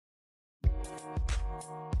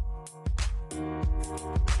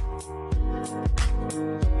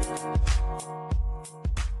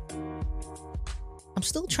I'm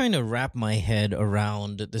still trying to wrap my head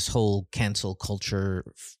around this whole cancel culture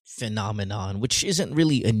phenomenon, which isn't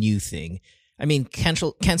really a new thing. I mean,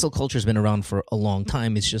 cancel culture has been around for a long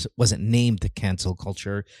time. It's just wasn't named the cancel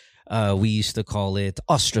culture. We used to call it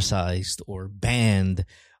ostracized or banned,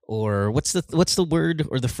 or what's the word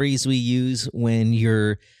or the phrase we use when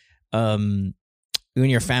you're when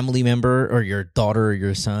your family member or your daughter or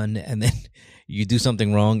your son, and then you do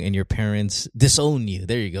something wrong and your parents disown you.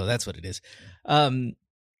 There you go. That's what it is. And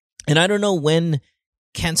I don't know when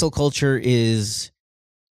cancel culture is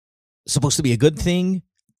supposed to be a good thing.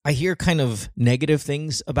 I hear kind of negative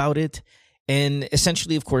things about it. And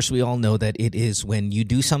essentially, of course, we all know that it is when you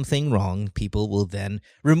do something wrong, people will then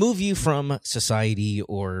remove you from society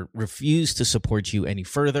or refuse to support you any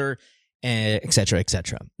further, et cetera, et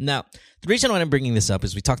cetera. Now, the reason why I'm bringing this up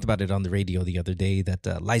is we talked about it on the radio the other day that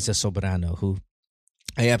Liza Soberano, who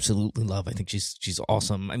I absolutely love. I think she's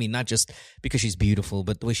awesome. I mean, not just because she's beautiful,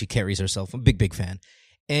 but the way she carries herself. I'm a big fan.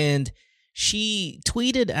 And she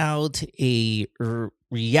tweeted out a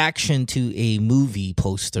reaction to a movie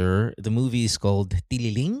poster. The movie is called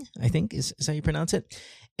Tililing, I think is how you pronounce it.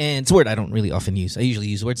 And it's a word I don't really often use. I usually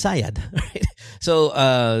use the word sayad, right?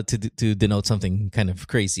 So to denote something kind of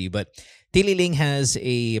crazy. But Tililing has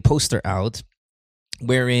a poster out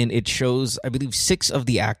wherein it shows, I believe, 6 of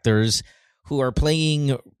the actors who are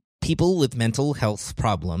playing people with mental health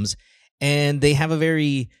problems, and they have a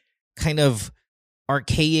very kind of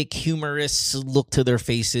archaic, humorous look to their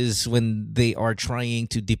faces when they are trying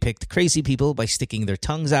to depict crazy people by sticking their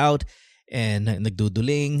tongues out and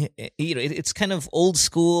nagduduling. You know, it's kind of old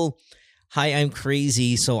school. Hi, I'm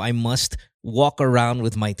crazy, so I must walk around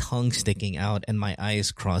with my tongue sticking out and my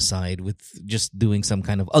eyes cross-eyed with just doing some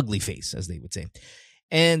kind of ugly face, as they would say.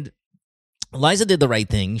 And Liza did the right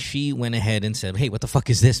thing. She went ahead and said, hey, what the fuck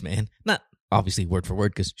is this, man? Not obviously word for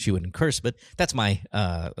word because she wouldn't curse, but that's my,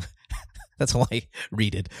 that's how I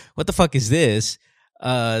read it. What the fuck is this?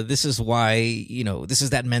 This is why, you know, this is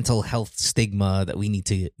that mental health stigma that we need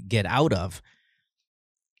to get out of.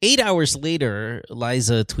 8 hours later,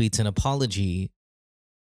 Liza tweets an apology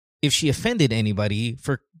if she offended anybody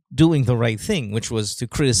for doing the right thing, which was to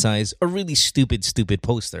criticize a really stupid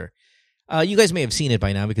poster. You guys may have seen it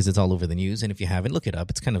by now because it's all over the news. And if you haven't, look it up.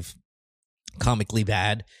 It's kind of comically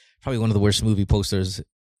bad. Probably one of the worst movie posters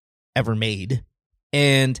ever made.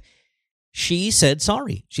 And she said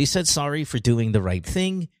sorry. She said sorry for doing the right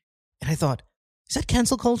thing. And I thought, is that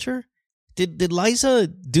cancel culture? Did Liza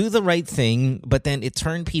do the right thing, but then it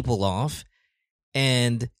turned people off?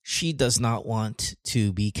 And she does not want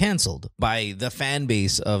to be canceled by the fan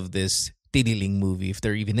base of this Tililing movie, if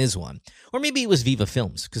there even is one. Or maybe it was Viva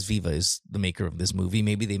Films, because Viva is the maker of this movie.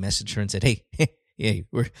 Maybe they messaged her and said, hey,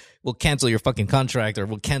 we'll cancel your fucking contract, or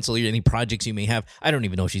we'll cancel any projects you may have. I don't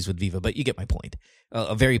even know if she's with Viva, but you get my point.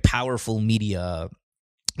 A very powerful media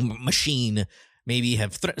machine maybe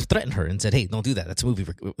have threatened her and said, hey, don't do that. That's a movie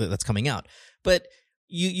that's coming out. But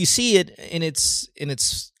you see it in its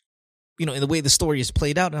you know, in the way the story is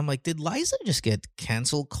played out. And I'm like, did Liza just get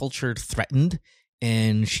cancel culture threatened?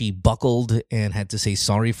 And she buckled and had to say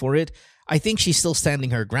sorry for it. I think she's still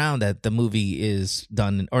standing her ground that the movie is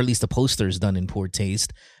done, or at least the poster is done in poor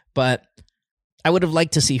taste. But I would have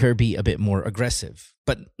liked to see her be a bit more aggressive.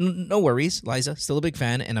 But no worries, Liza, still a big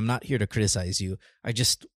fan, and I'm not here to criticize you. I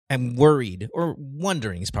just am worried, or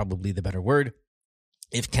wondering is probably the better word,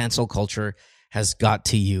 if cancel culture has got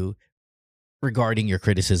to you regarding your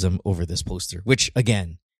criticism over this poster, which,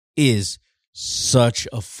 again, is such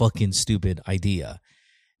a fucking stupid idea.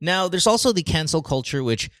 Now, there's also the cancel culture,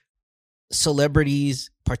 which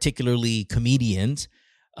celebrities, particularly comedians,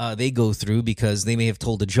 they go through because they may have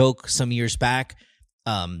told a joke some years back.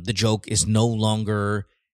 The joke is no longer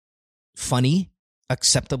funny,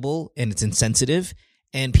 acceptable, and it's insensitive.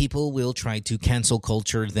 And people will try to cancel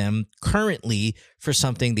culture them currently for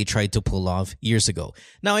something they tried to pull off years ago.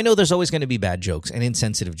 Now, I know there's always going to be bad jokes and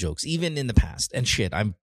insensitive jokes, even in the past. And shit,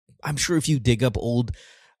 I'm sure if you dig up old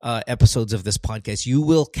episodes of this podcast, you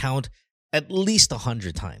will count at least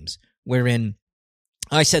 100 times wherein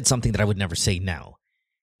I said something that I would never say now.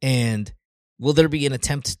 And will there be an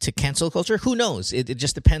attempt to cancel culture? Who knows? It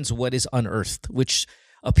just depends what is unearthed, which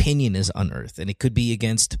opinion is unearthed. And it could be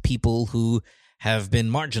against people who have been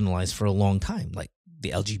marginalized for a long time, like the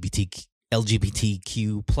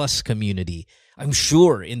LGBTQ plus community. I'm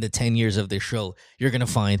sure in the 10 years of this show, you're going to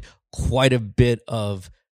find quite a bit of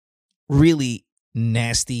really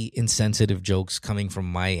nasty, insensitive jokes coming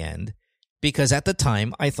from my end. Because at the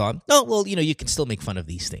time, I thought, oh, well, you know, you can still make fun of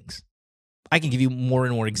these things. I can give you more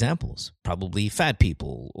and more examples. Probably fat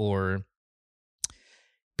people or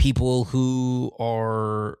people who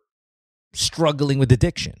are struggling with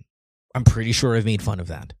addiction. I'm pretty sure I've made fun of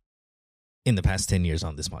that in the past 10 years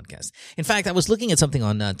on this podcast. In fact, I was looking at something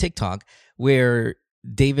on TikTok where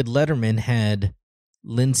David Letterman had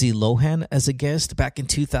Lindsay Lohan as a guest back in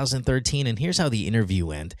 2013, and here's how the interview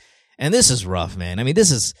went. And this is rough, man. I mean,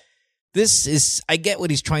 this is I get what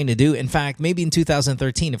he's trying to do. In fact, maybe in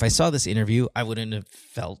 2013, if I saw this interview, I wouldn't have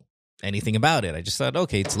felt anything about it. I just thought,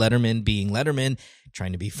 okay, it's Letterman being Letterman,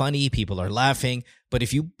 trying to be funny, people are laughing. But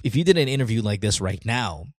if you did an interview like this right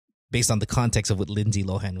now, based on the context of what Lindsay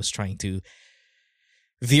Lohan was trying to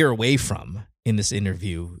veer away from in this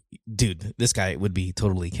interview, dude, this guy would be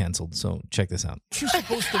totally canceled. So check this out.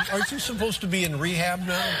 Aren't you supposed to be in rehab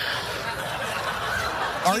now?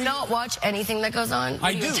 Do you not watch anything that goes on?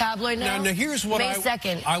 I do. Tabloid now? Now here's what May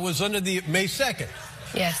 2nd. I was under the May 2nd.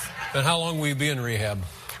 Yes. And how long will you be in rehab?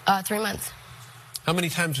 3 months. How many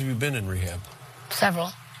times have you been in rehab?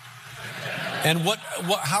 Several. And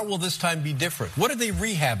how will this time be different? What are they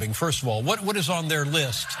rehabbing, first of all? What is on their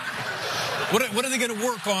list? What are they going to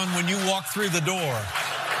work on when you walk through the door?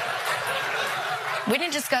 We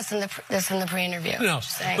didn't discuss this in the pre-interview. No,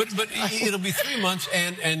 but it'll be 3 months,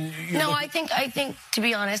 and no, I think to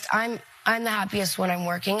be honest, I'm the happiest when I'm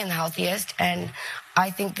working and the healthiest, and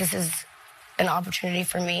I think this is an opportunity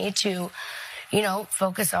for me to,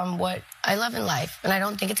 focus on what I love in life, and I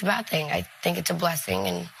don't think it's a bad thing. I think it's a blessing,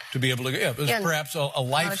 and to be able to, perhaps a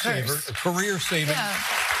lifesaver, a career saver. Yeah.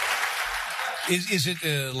 Is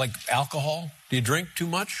it like alcohol? Do you drink too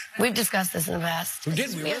much? We've discussed this in the past. We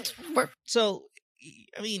did. So,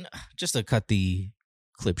 I mean, just to cut the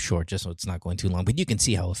clip short, just so it's not going too long, but you can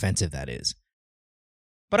see how offensive that is.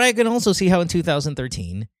 But I can also see how in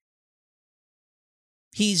 2013,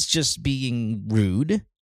 he's just being rude,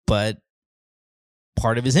 but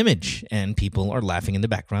part of his image, and people are laughing in the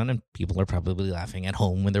background, and people are probably laughing at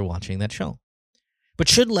home when they're watching that show. But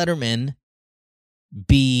should Letterman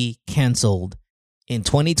be canceled in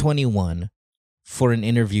 2021 for an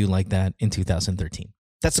interview like that in 2013?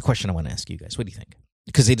 That's the question I want to ask you guys. What do you think?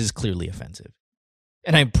 Because it is clearly offensive.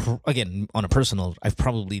 And again, on a personal, I've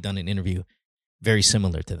probably done an interview very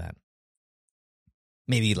similar to that.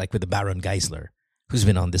 Maybe like with the Baron Geisler, who's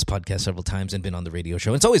been on this podcast several times and been on the radio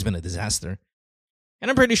show. It's always been a disaster. And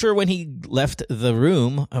I'm pretty sure when he left the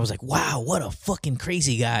room, I was like, wow, what a fucking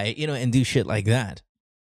crazy guy, and do shit like that.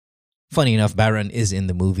 Funny enough, Baron is in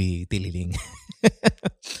the movie Tililing.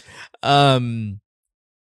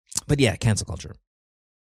 But yeah, cancel culture.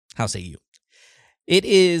 How say you? It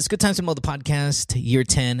is Good Times to Mo, the podcast, year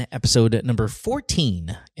 10, episode number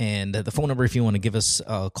 14. And the phone number, if you want to give us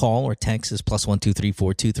a call or text, is +1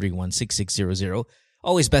 234 231 6600.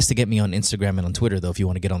 Always best to get me on Instagram and on Twitter, though, if you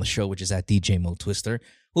want to get on the show, which is at DJ Mo Twister.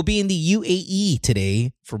 We'll be in the UAE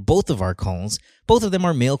today for both of our calls. Both of them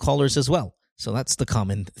are male callers as well. So that's the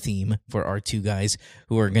common theme for our two guys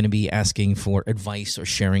who are going to be asking for advice or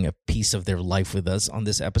sharing a piece of their life with us on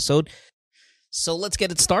this episode. So let's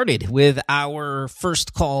get it started with our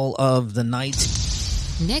first call of the night.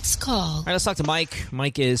 Next call. All right, let's talk to Mike.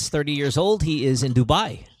 Mike is 30 years old. He is in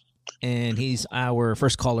Dubai, and he's our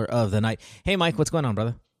first caller of the night. Hey, Mike, what's going on,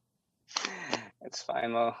 brother? It's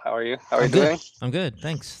fine, Mo. How are you? How are you doing? I'm good.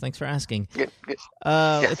 Thanks for asking. Good.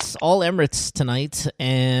 It's all Emirates tonight,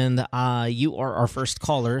 and you are our first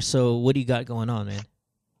caller. So what do you got going on, man?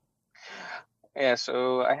 Yeah,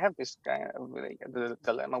 so I have this kind of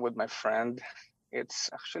dilemma with my friend. It's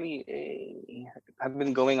actually I've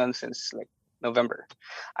been going on since like November.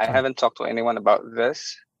 I haven't talked to anyone about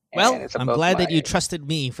this. Well, I'm glad that you trusted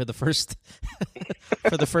me for the first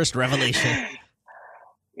for the first revelation.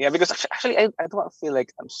 Yeah, because actually I don't feel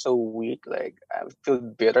like I'm so weak. Like I feel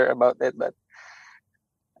bitter about it, but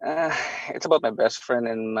it's about my best friend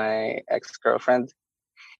and my ex-girlfriend,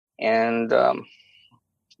 and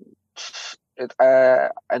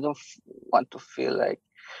I don't want to feel like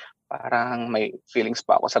parang may feelings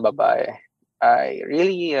pa ako sa babae. I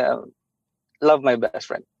really love my best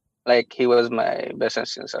friend. Like he was my best friend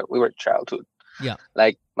since we were childhood. Yeah.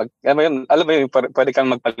 Like alam mo yun, pwede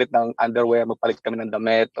kang magpalit ng underwear, magpalit kami ng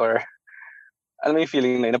damit, or alam mo yung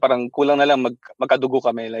feeling na parang kulang na lang magkadugo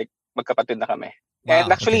kami, like magkapatid na kami. Wow,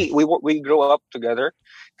 and actually, okay. we grow up together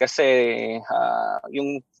kasi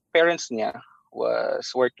yung parents niya was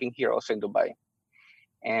working here also in Dubai.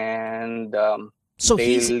 And so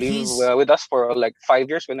they live with us for like 5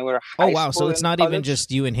 years when we were high school. Oh, wow. So it's not college. even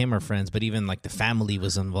just you and him are friends, but even like the family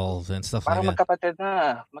was involved and stuff like that. Magkapatid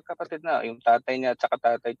na. Yung tatay niya at saka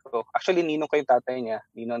tatay ko. Actually, ninong ko yung tatay niya.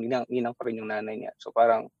 Ninang ko rin yung nanay niya. So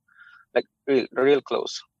parang like real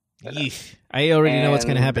close. Yeesh. I already know what's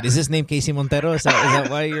gonna happen. Is his name Casey Montero? Is that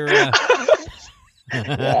why you're? Yeah.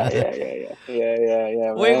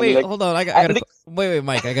 Wait, man. Like, hold on. Wait,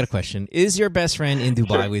 Mike. I got a question. Is your best friend in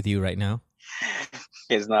Dubai with you right now?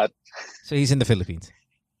 he's not. So he's in the Philippines.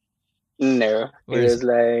 No, he Where is is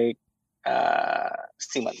like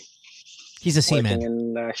seaman. He's a Working seaman.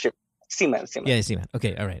 in ship. Seaman. Yeah, he's a seaman.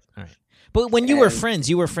 Okay, all right. But when you were And- friends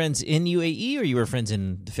in UAE or you were friends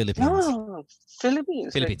in the Philippines? No,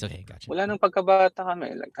 Philippines. Philippines. Okay, gotcha. Wala nang pagkabata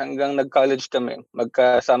kami. Like, hanggang nag-college kami.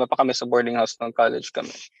 Magkasama pa kami sa boarding house ng college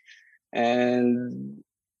kami. And,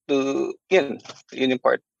 yun yung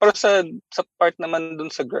part. Pero sa part naman dun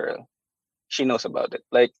sa girl, she knows about it.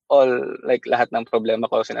 Like, lahat ng problema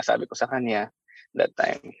ko, sinasabi ko sa kanya that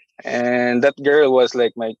time. And that girl was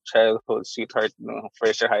like my childhood sweetheart. No?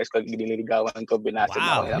 First year high school, nililigawan ko, binatid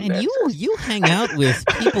Wow, ako ilang man, beses. you hang out with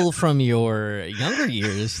people from your younger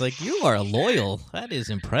years. Like, you are loyal. That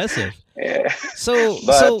is impressive. Yeah. So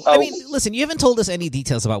I mean, listen, you haven't told us any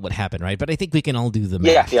details about what happened, right? But I think we can all do the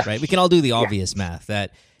math, Yeah. right? We can all do the obvious math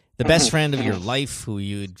that the best friend of your life, who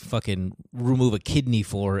you'd fucking remove a kidney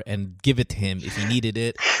for and give it to him if he needed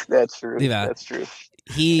it. That's true. Diba? That's true.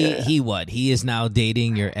 He what? He is now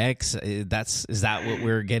dating your ex. Is that what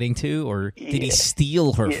we're getting to, or did he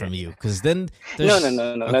steal her from you? Because then No. there's...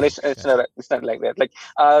 No, Okay. it's not. It's not like that. Like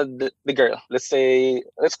the girl. Let's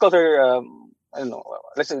call her. I don't know.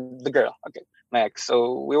 Let's say the girl. Okay, my ex.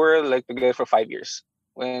 So we were like together for 5 years.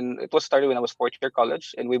 When it was started when I was fourth year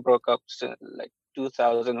college, and we broke up like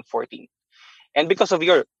 2014. And because of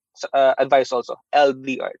your advice, also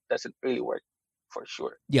LDR doesn't really work for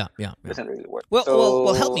sure. Yeah. Doesn't really work.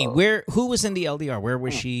 Well, help me. Who was in the LDR? Where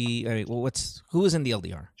was she? Who was in the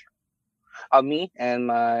LDR? Me and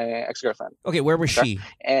my ex-girlfriend. Okay, where was she?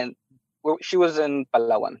 And she was in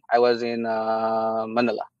Palawan. I was in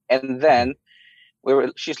Manila. And then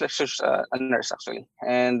she's a nurse actually.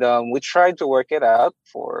 And we tried to work it out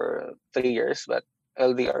for 3 years, but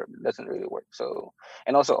LDR doesn't really work. So,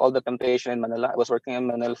 and also all the temptation in Manila. I was working in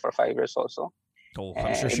Manila for 5 years also. Oh,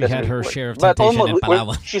 I'm sure It she doesn't had really her work. share of But temptation in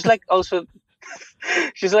almost, Palawan. she's like also,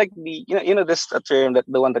 she's like the this term that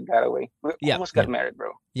the one that got away. We almost got married,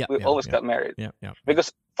 bro. We almost got married. Yeah.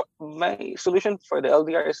 Because my solution for the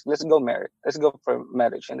LDR is let's go married. Let's go for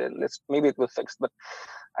marriage, and then maybe it will fix. But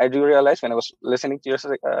I do realize when I was listening to your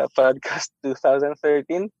podcast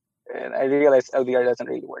 2013, and I realized LDR doesn't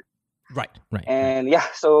really work. Right. And yeah,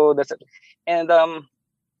 so that's it. And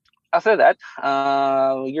after that,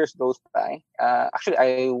 years goes by. Actually,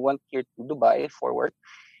 I went here to Dubai for work,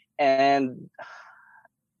 and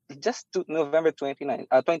just to November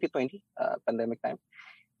 2020, pandemic time,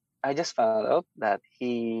 I just found out that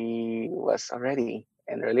he was already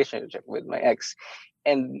in a relationship with my ex.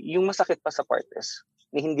 And yung masakit pa sa part is,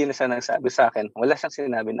 hindi na siya nagsabi sa akin, wala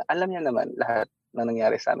siyang sinabi na alam niya naman lahat na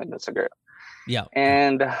nangyari sa amin dun sa girl. Yeah.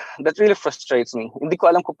 And that really frustrates me. Hindi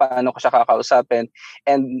ko alam kung paano ko siya kakausapin.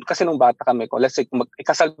 And kasi nung bata kami, let's say,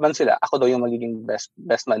 ikasal man sila, ako daw yung magiging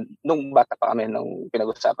best man. Nung bata pa kami, nung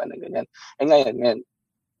pinag-usapan ng ganyan. And ngayon,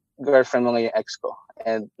 girlfriend mo ngayon ex ko.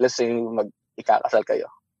 And let's say, ikakasal kayo.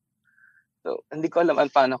 So, hindi ko alam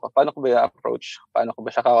paano ko ba i-approach? Paano ko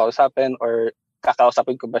ba siya kakausapin? Or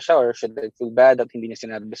kakausapin ko ba siya? Or should I feel bad that hindi niya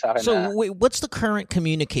sinabi sa akin? So, wait, what's the current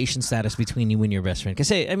communication status between you and your best friend?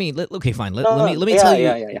 Because, I mean, okay, fine. Let me tell you.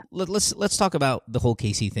 Yeah. Let's talk about the whole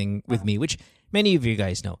Casey thing with me, which many of you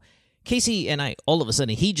guys know. Casey and I, all of a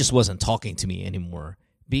sudden, he just wasn't talking to me anymore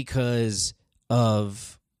because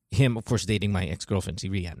of him, of course, dating my ex-girlfriend,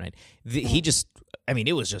 Rian, right? He just, I mean,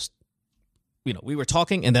 it was just, we were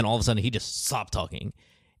talking, and then all of a sudden, he just stopped talking.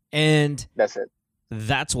 And that's it.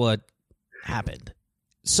 That's what happened.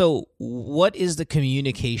 So what is the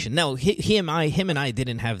communication? Now, him and I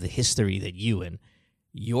didn't have the history that you and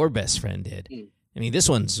your best friend did. I mean, this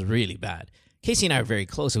one's really bad. Casey and I are very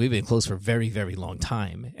close, and we've been close for a very, very long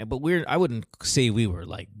time. But I wouldn't say we were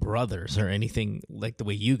like brothers or anything like the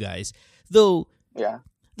way you guys. Though,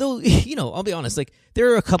 I'll be honest, like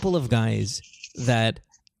there are a couple of guys that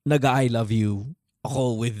I love you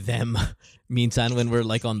all with them minsan when we're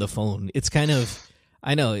like on the phone. It's kind of,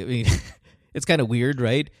 I know, I mean, it's kind of weird,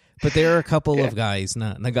 right? But there are a couple of guys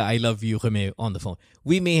na I love you kami on the phone.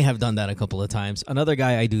 We may have done that a couple of times. Another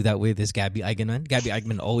guy I do that with is Gabby Eigenman. Gabby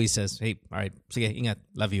Eigenman always says, hey, all right, sige, ingat,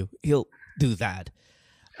 love you. He'll do that.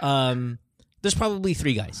 There's probably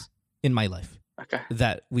 3 guys in my life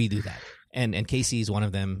that we do that. And Casey's one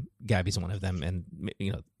of them, Gabby's one of them, and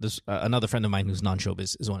there's another friend of mine who's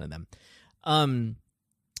non-showbiz is one of them.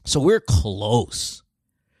 So we're close,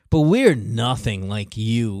 but we're nothing like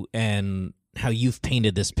you and how you've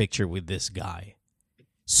painted this picture with this guy.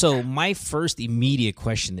 So my first immediate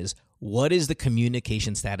question is, what is the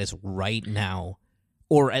communication status right now,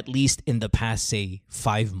 or at least in the past, say,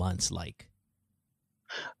 5 months like?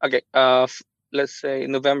 Okay, let's say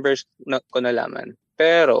November ko nalaman.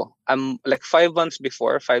 Pero like 5 months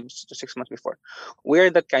before, 5 to 6 months before, we're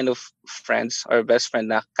that kind of friends or best friend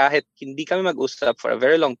na kahit hindi kami mag-usap for a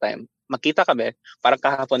very long time, makita kami, parang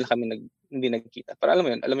kahapon lang kami hindi nagkita. Parang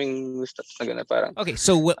alam mo yung stuff na gano'n, parang. Okay,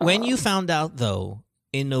 so when you found out though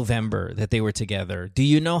in November that they were together, do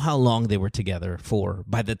you know how long they were together for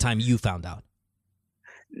by the time you found out?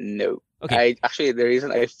 No. Okay. The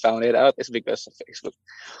reason I found it out is because of Facebook.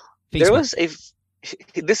 There was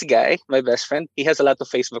this guy, my best friend, he has a lot of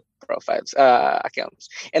Facebook profiles, accounts.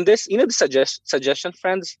 And there's, the suggestion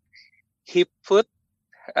friends, he put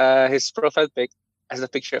his profile pic as a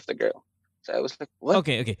picture of the girl. So I was like, what?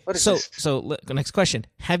 Okay. What is so this? so next question.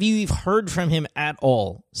 Have you heard from him at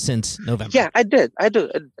all since November? Yeah, I did.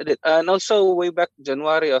 And also way back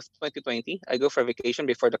January of 2020, I go for vacation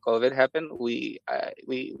before the COVID happened. We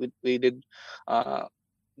did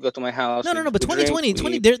go to my house. No, but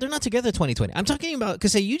 2020, they're not together 2020. I'm talking about,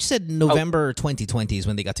 because you said November 2020 is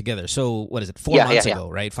when they got together. So what is it, 4 months ago,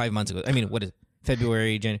 right? 5 months ago. I mean, what is it,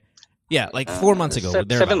 February, January? Yeah, like 4 months ago.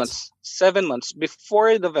 7 months. 7 months.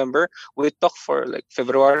 Before November, we talked for like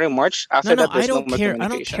February, March. After that, there's no more communication. I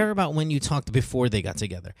don't care about when you talked before they got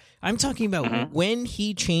together. I'm talking about when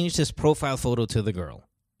he changed his profile photo to the girl,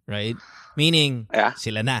 right? Meaning,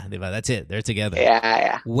 sila na, diba? That's it. They're together.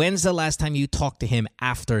 Yeah. When's the last time you talked to him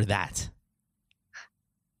after that?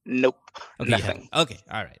 Nope. Okay, Nothing. Okay.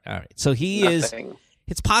 All right. So he Nothing.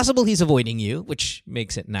 It's possible he's avoiding you, which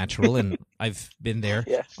makes it natural, and I've been there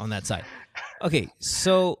on that side. Okay,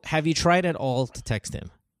 so have you tried at all to text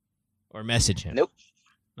him or message him? Nope.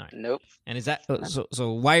 All right. Nope. And is that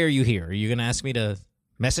so? Why are you here? Are you going to ask me to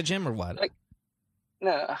message him or what?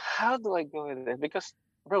 No, how do I go with it? Because,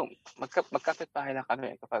 bro, magkapit-bahay lang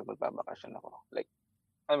kami kapag magbabakasyon ako. Like,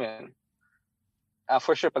 I mean,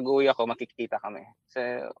 for sure, pag uwi ako, makikita kami.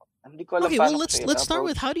 So, hindi ko alam okay, well, let's start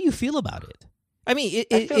with, how do you feel about it? I mean,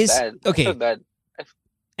 I feel bad. Okay. I feel bad.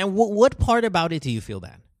 And what part about it do you feel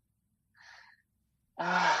bad?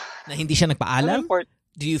 Na hindi siya nagpaalam?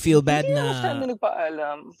 Do you feel bad na... Hindi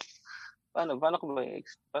nagpaalam. Paano ko ba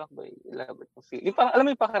i-elaborate ko feel? Yung parang, alam mo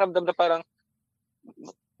yung pakiramdam na parang,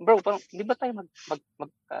 bro, parang, di ba tayo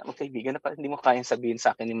magkaibigan na parang hindi mo kayang sabihin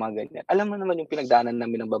sa akin yung mga ganyan? Alam mo naman yung pinagdaanan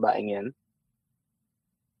namin ng babaeng yan.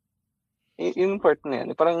 Yung part na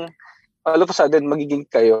yan. Parang, all of a sudden, magiging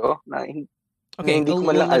kayo na hindi ko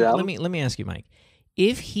man lang alam. Let me ask you, Mike.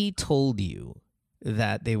 If he told you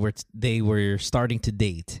that they were starting to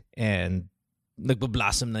date and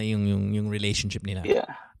nagbo-blossom na yung relationship nila. Yeah.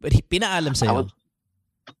 But pinaalam sa'yo.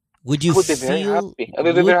 Would you be very happy? I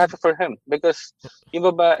would be very happy for him because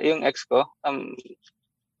yung ex ko,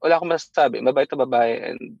 wala akong masasabi. Babae to babae,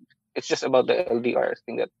 and it's just about the LDR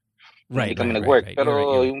thing that hindi kami nag-work. Right.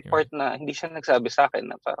 Pero yung part na hindi siya nagsabi sa akin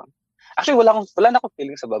na parang, actually wala na akong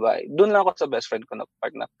feeling sa babae. Doon lang ako sa best friend ko na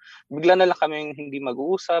part na bigla na lang kami hindi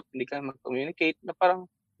mag-uusap, hindi kami mag-communicate, na parang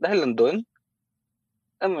dahil lang doon.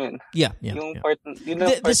 I mean, part,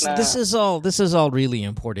 this is all really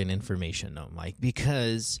important information, though, Mike,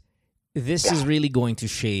 because this is really going to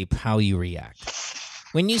shape how you react.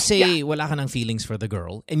 When you say wala ka ng feelings for the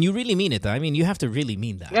girl, and you really mean it, I mean, you have to really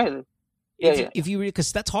mean that. If you,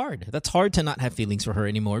 because that's hard. That's hard to not have feelings for her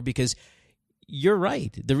anymore, because you're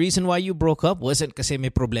right. The reason why you broke up wasn't kasi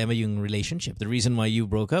may problema yung relationship. The reason why you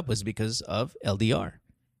broke up was because of LDR.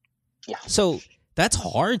 Yeah. So that's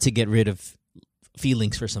hard to get rid of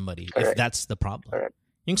feelings for somebody. Correct. If that's the problem. Correct.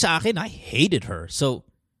 Yung sa akin, I hated her. So,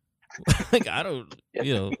 like, I don't,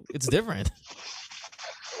 it's different.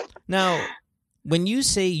 Now, when you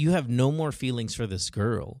say you have no more feelings for this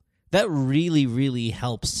girl, that really, really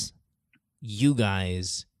helps you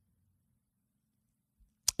guys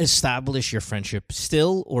establish your friendship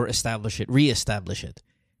still, or reestablish it.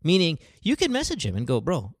 Meaning, you can message him and go,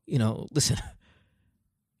 bro, listen,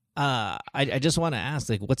 I just want to ask,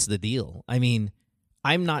 like, what's the deal? I mean,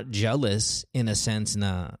 I'm not jealous in a sense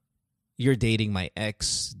na you're dating my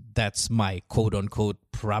ex, that's my quote-unquote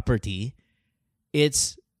property.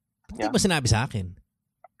 It's, hindi mo sinabi sa akin.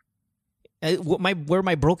 Where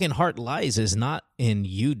my broken heart lies is not in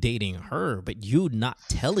you dating her, but you not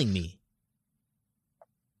telling me.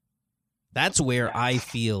 That's where I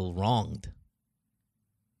feel wronged.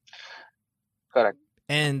 Correct.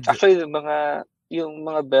 And actually, mga yung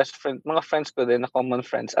mga best friend, mga friends ko din na common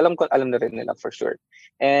friends, alam na rin nila for sure.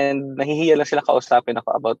 And nahihiya lang sila kausapin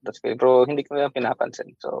ako about this feeling, pero hindi ko nila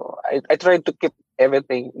pinapansin. So I try to keep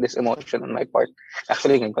everything, this emotion on my part.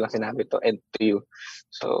 Actually, ngayon ko lang sinabi to and to you.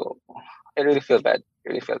 So I really feel bad.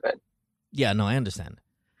 Yeah, no, I understand.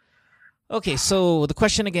 Okay, so the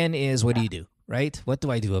question again is, what do you do? Right? What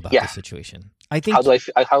do I do about this situation? I think.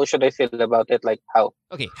 How should I feel about it? Like how?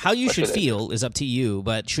 Okay, how you should feel is up to you.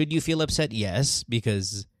 But should you feel upset? Yes,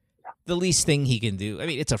 because the least thing he can do. I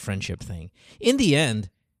mean, it's a friendship thing. In the end,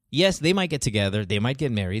 yes, they might get together, they might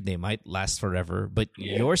get married, they might last forever. But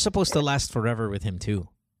you're supposed to last forever with him too.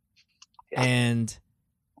 Yeah. And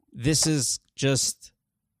this is just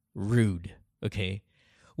rude. Okay.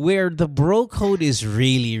 Where the bro code is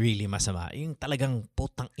really, really masama, yung talagang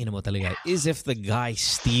putang ina mo talaga, is if the guy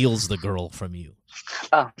steals the girl from you.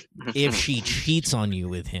 If she cheats on you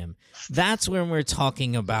with him. That's when we're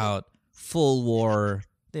talking about full war,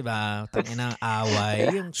 diba? Tanginang away,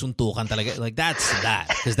 yung suntukan talaga. Like, that's that.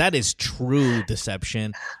 Because that is true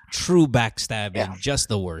deception, true backstabbing, just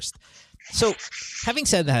the worst. So, having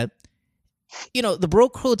said that, you know, the bro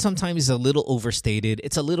code sometimes is a little overstated.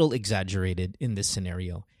 It's a little exaggerated in this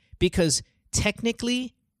scenario because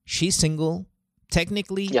technically she's single.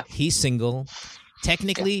 Technically he's single.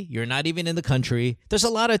 Technically you're not even in the country. There's a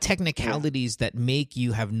lot of technicalities that make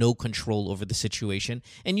you have no control over the situation,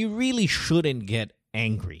 and you really shouldn't get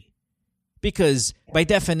angry because by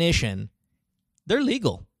definition they're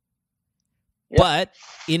legal. But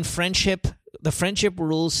in friendship, the friendship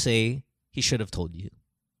rules say he should have told you.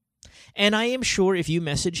 And I am sure if you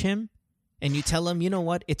message him and you tell him, you know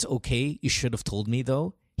what, it's okay, you should have told me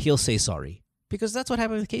though, he'll say sorry. Because that's what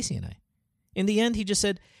happened with Casey and I. In the end, he just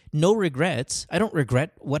said, no regrets. I don't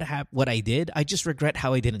regret what I did. I just regret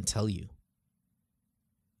how I didn't tell you.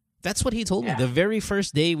 That's what he told me. The very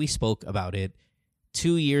first day we spoke about it,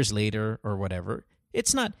 2 years later or whatever,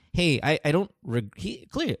 it's not, hey, I don't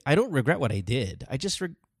regret what I did. I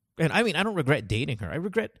don't regret dating her. I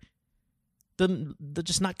regret the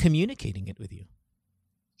just not communicating it with you.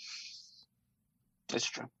 That's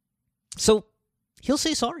true. So he'll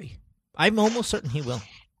say sorry. I'm almost certain he will.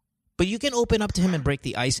 But you can open up to him and break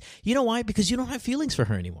the ice. You know why? Because you don't have feelings for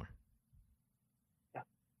her anymore.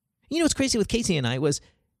 You know what's crazy with Casey and I was,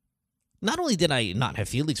 not only did I not have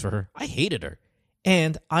feelings for her, I hated her.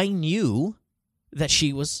 And I knew that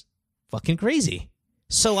she was fucking crazy.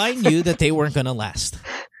 So I knew that they weren't going to last.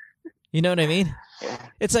 You know what I mean?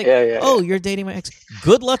 It's like, you're dating my ex.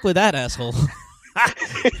 Good luck with that, asshole.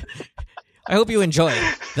 I hope you enjoy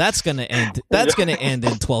it. That's gonna end. That's gonna end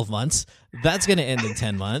in 12 months. That's gonna end in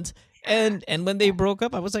 10 months. And when they broke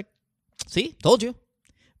up, I was like, see, told you.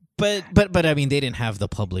 But I mean, they didn't have the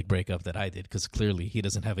public breakup that I did because clearly he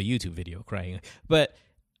doesn't have a YouTube video crying. But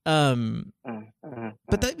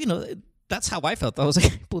that, you know, that's how I felt. I was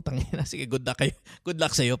like, putang ina, sige, good luck kayo. Good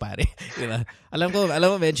luck sa'yo, pare. Diba? Alam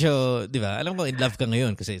mo medyo, diba? Alam ko in love ka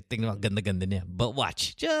ngayon kasi tingnan mo, ganda-ganda niya. But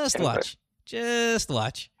watch. Just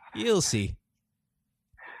watch. You'll see.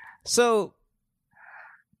 So,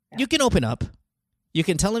 you can open up. You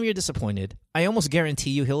can tell him you're disappointed. I almost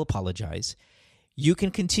guarantee you he'll apologize. You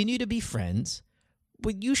can continue to be friends.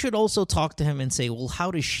 But you should also talk to him and say, well, how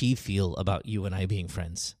does she feel about you and I being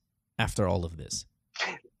friends after all of this?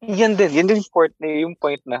 Yan din yung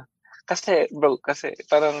point na. Kasi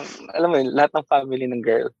parang, alam mo yun, lahat ng family ng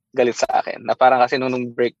girl galit sa akin. Na parang kasi nung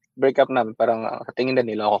break up namin, parang sa tingin na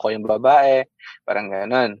niloko ko yung babae, parang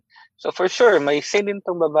gano'n. So for sure, may say din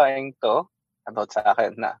tong babaeng to about sa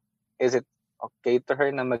akin na, is it okay to her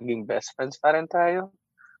na maging best friends pa rin tayo?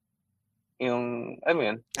 Yung, I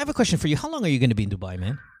mean, I have a question for you. How long are you going to be in Dubai,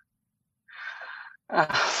 man?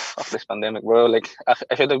 Of this pandemic, bro. Like,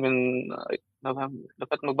 I should have been,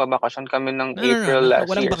 dapat magbabakasyon kami ng April last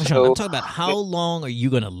year. So, I'm talking about how long are you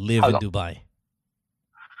going to live in Dubai?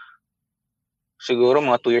 Siguro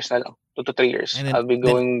mga 2 years na lang. 2 to 3 years. Then, I'll be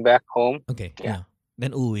going back home. Okay, yeah.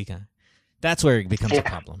 Then uuwi ka. That's where it becomes a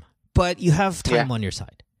problem. But you have time on your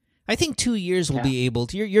side. I think 2 years will be able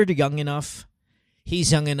to. You're young enough.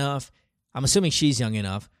 He's young enough. I'm assuming she's young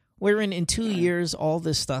enough. Wherein in 2 years, all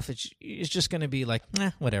this stuff it's just going to be like,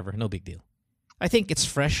 whatever, no big deal. I think it's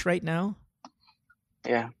fresh right now.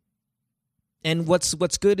 Yeah. And what's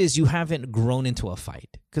good is you haven't grown into a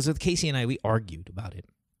fight. Because with Casey and I, we argued about it.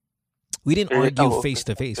 We didn't argue face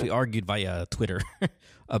to face. We argued via Twitter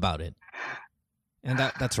about it. And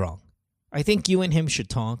that's wrong. I think you and him should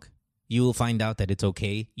talk. You will find out that it's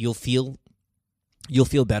okay. You'll feel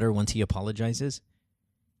better once he apologizes.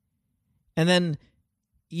 And then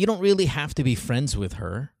you don't really have to be friends with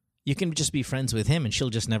her. You can just be friends with him and she'll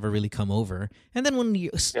just never really come over. And then when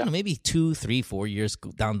you know, maybe 2, 3, 4 years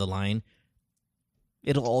down the line,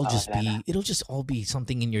 it'll all just all be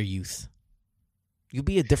something in your youth. You'll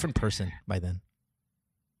be a different person by then.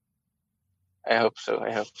 I hope so.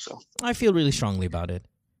 I feel really strongly about it.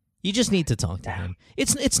 You just need to talk to him.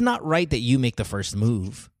 It's not right that you make the first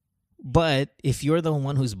move, but if you're the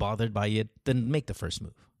one who's bothered by it, then make the first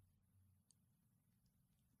move.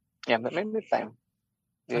 Yeah, but maybe time.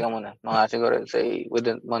 Hindi lang muna. Mga siguro say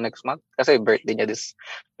within next month. Kasi birthday niya this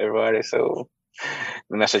February. So,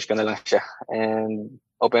 message ko na lang siya. And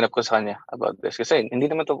open up ko sa kanya about this. Kasi hindi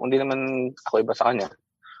naman ako iba sa kanya.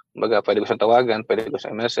 Kumbaga, pwede ko siyang tawagan, pwede ko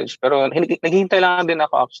siyang message. Pero naghihintay lang din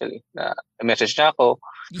ako actually. Na message niya ako.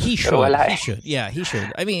 He should. Yeah, he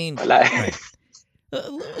should. I mean, right.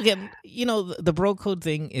 Again, you know, the bro code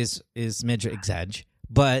thing is medyo exag,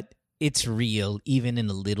 but it's real. Even in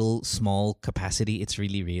a little small capacity, it's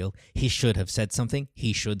really real. He should have said something.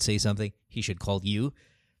 He should say something. He should call you.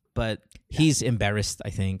 But he's embarrassed, I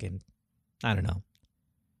think, and I don't know.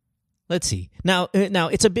 Let's see. Now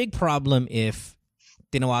it's a big problem if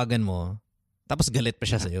tinawagan mo, tapos galit pa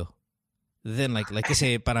siya sa'yo. Then like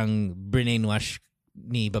kasi parang brainwash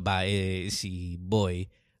ni babae si boy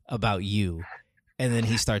about you, and then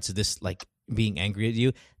he starts this like being angry at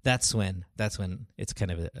you. That's when it's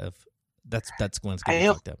kind of that's when it's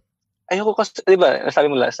getting fucked up. Ayoko kasi, di ba,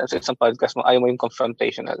 nasabi mo last time sa isang podcast mo, ayaw mo yung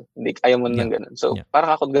confrontational. Hindi, ayaw mo nang ganun. So,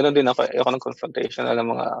 parang ako, ganun din ako. Ayoko ng confrontational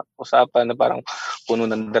ng mga usapan na parang puno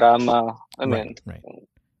ng drama. I mean, right.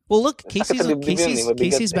 Well, look,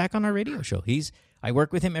 Casey's back on our radio show. I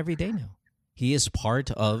work with him every day now. He is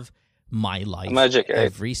part of my life. Magic,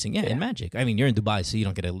 right? In Magic. I mean, you're in Dubai, so you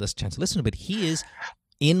don't get a chance to listen to it, but he is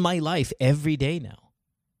in my life every day now.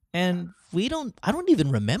 And I don't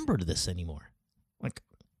even remember this anymore. Like,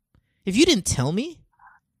 if you didn't tell me,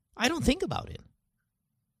 I don't think about it.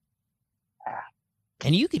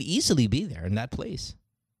 And you could easily be there in that place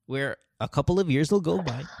where a couple of years will go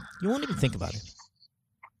by. You won't even think about it.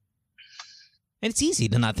 And it's easy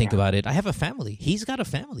to not think about it. I have a family. He's got a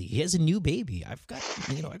family. He has a new baby. I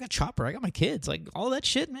got Chopper. I got my kids. Like, all that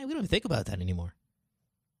shit, man, we don't even think about that anymore.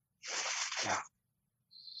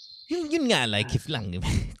 Yun nga, like, if lang,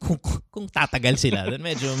 kung tatagal sila, then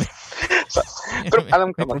medyo pero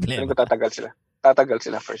alam ko tatagal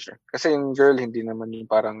sila for sure. Kasi yung girl, hindi naman yung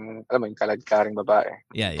parang, alam mo, yung kaladkaring babae.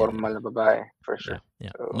 Formal na babae, for sure.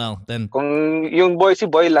 Yeah. So, well, then, kung yung si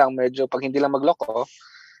boy lang, medyo, pag hindi lang magloko,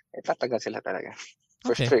 tatagal sila talaga.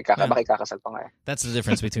 For sure, kakasal pa nga. That's the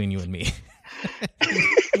difference between you and me.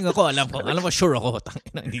 Ako, alam ko, sure ako.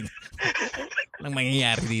 Walang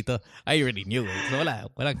mangyayari dito. I already knew it. So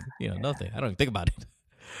walang, nothing. I don't even think about it.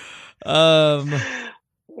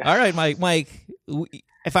 All right, Mike.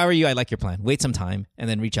 If I were you, I'd like your plan. Wait some time and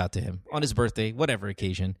then reach out to him on his birthday, whatever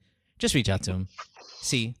occasion. Just reach out to him.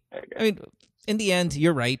 See, I mean, in the end,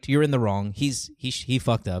 you're right. You're in the wrong. He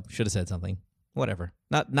fucked up. Should have said something. Whatever.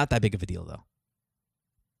 Not that big of a deal, though.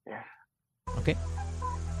 Yeah. Okay.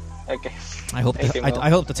 Okay. I hope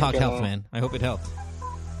the talk helped, man. I hope it helped.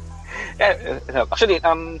 Yeah, actually,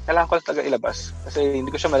 kailangan ko talaga ilabas. Kasi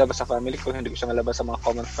hindi ko siya malabas sa family ko, hindi ko siya malabas sa mga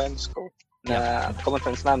common friends ko. Common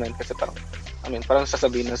friends namin. Kasi parang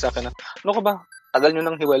sasabihin na sa akin na, ano ka ba? Tagal nyo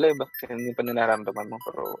nang hiwalay ba? Kasi hindi pa nararamdaman mo.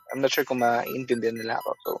 Pero I'm not sure kung maiintindihan nila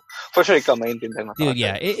ako. So, for sure, ikaw maiintindihan mo. Dude,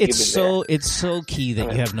 yeah. It's so key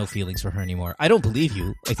that you have no feelings for her anymore. I don't believe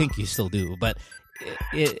you. I think you still do. But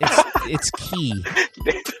it's key.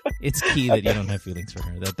 It's key that you don't have feelings for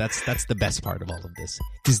her. That's the best part of all of this.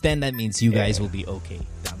 Because then that means you guys will be okay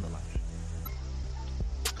down the line.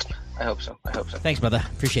 I hope so. Thanks, brother.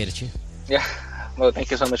 Appreciate it, you. Yeah. Well,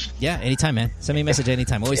 thank you so much. Yeah, anytime, man. Send me a message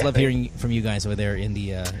anytime. Always love hearing from you guys over there in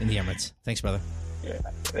the Emirates. Thanks, brother. Yeah.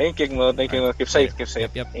 Thank you, Mo. Thank you, Mo. Keep safe. Yep.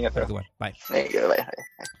 Ingat, have a good one. Bye. Thank you.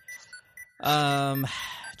 Bye.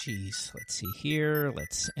 Geez, let's see here.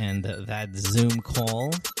 Let's end that Zoom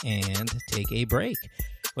call and take a break.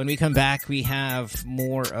 When we come back, we have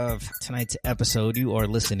more of tonight's episode. You are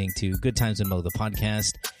listening to Good Times with Mo, the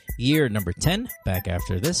podcast, year number 10. Back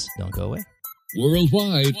after this. Don't go away.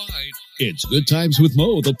 Worldwide, it's Good Times with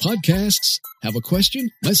Mo, the podcasts. Have a question?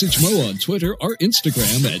 Message Mo on Twitter or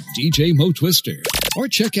Instagram at DJ Mo Twister. Or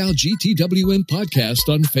check out GTWN Podcast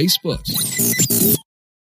on Facebook.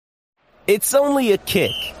 It's only a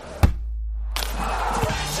kick,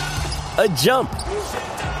 a jump,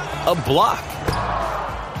 a block.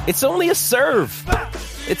 It's only a serve.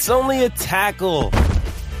 It's only a tackle,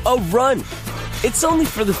 a run. It's only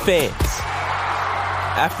for the fans.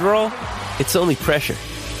 After all, it's only pressure.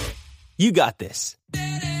 You got this.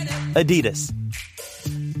 Adidas.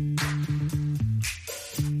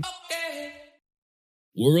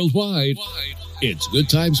 worldwide. It's Good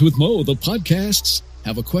Times with Mo, the podcasts.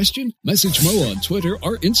 Have a question? Message Mo on Twitter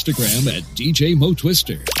or Instagram at DJ Mo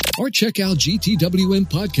Twister. Or check out GTWN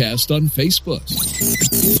Podcast on Facebook.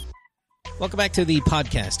 Welcome back to the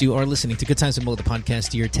podcast. You are listening to Good Times with Mo, the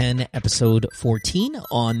podcast, year 10, episode 14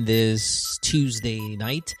 on this Tuesday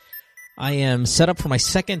night. I am set up for my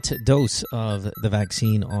second dose of the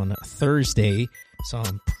vaccine on Thursday, so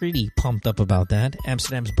I'm pretty pumped up about that.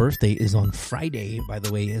 Amsterdam's birthday is on Friday, by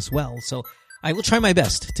the way, as well. So I will try my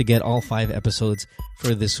best to get all 5 episodes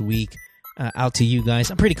for this week out to you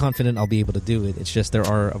guys. I'm pretty confident I'll be able to do it. It's just there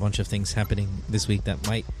are a bunch of things happening this week that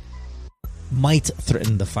might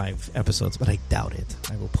threaten the 5 episodes, but I doubt it.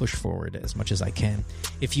 I will push forward as much as I can.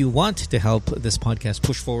 If you want to help this podcast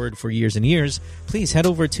push forward for years and years, please head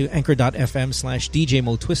over to anchor.fm/DJ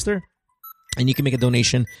Mo Twister, and you can make a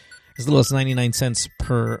donation as little as 99 cents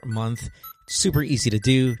per month. Super easy to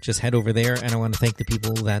do. Just head over there, and I want to thank the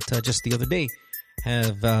people that just the other day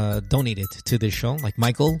have donated to this show, like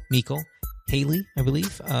Michael, Miko, Haley, I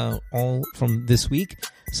believe, all from this week.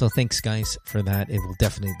 So thanks, guys, for that. It will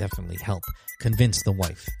definitely help convince the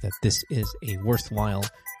wife that this is a worthwhile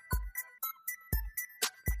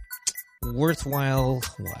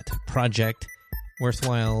project,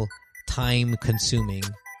 worthwhile time-consuming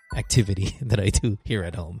activity that I do here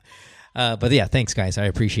at home. But yeah, thanks, guys. I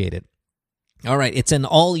appreciate it. All right, it's an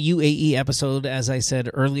all UAE episode, as I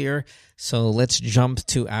said earlier. So let's jump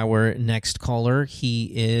to our next caller.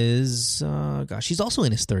 He is, he's also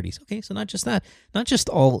in his 30s. Okay, so not just that. Not just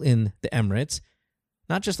all in the Emirates.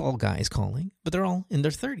 Not just all guys calling, but they're all in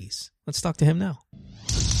their 30s. Let's talk to him now.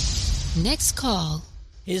 Next call.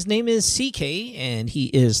 His name is CK, and he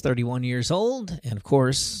is 31 years old. And, of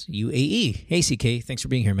course, UAE. Hey, CK, thanks for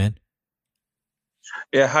being here, man.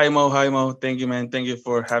 Yeah, hi Mo. Thank you, man. Thank you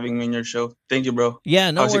for having me on your show. Thank you, bro.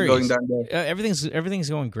 Yeah, no How's worries. It going down there? Everything's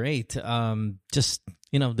going great. Just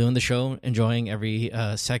doing the show, enjoying every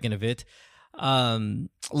second of it.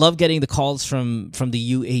 Love getting the calls from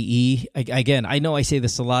the UAE. Again, I know I say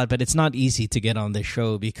this a lot, but it's not easy to get on this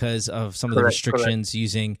show because of some of the restrictions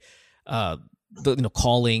using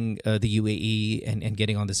calling the UAE and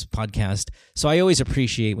getting on this podcast. So I always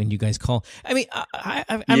appreciate when you guys call. I mean,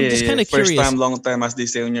 I'm just kind of curious. First time, long time, as they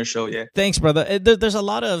say on your show. Yeah. Thanks, brother. There's a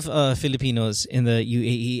lot of Filipinos in the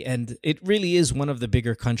UAE, and it really is one of the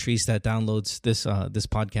bigger countries that downloads this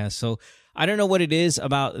podcast. So I don't know what it is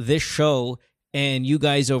about this show and you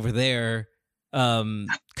guys over there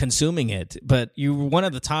consuming it, but you're one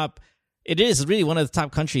of the top. It is really one of the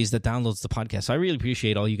top countries that downloads the podcast. So I really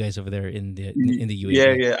appreciate all you guys over there in the UAE.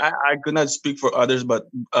 Yeah. I could not speak for others, but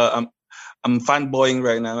I'm fanboying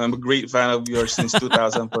right now. I'm a great fan of yours since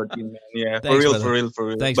 2014. Man. Yeah, thanks, for real.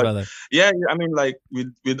 Thanks, but, brother. Yeah, I mean, like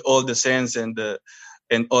with all the sense and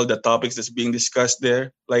all the topics that's being discussed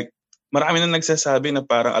there, like marami na nagsasabi na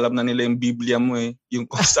parang alam na nila yung Biblia mo eh. Yung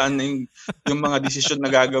kung saan yung mga desisyon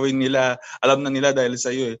na gagawin nila, alam na nila dahil sa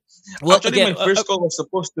iyo eh. Well, actually, again, my first call was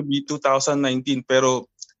supposed to be 2019, pero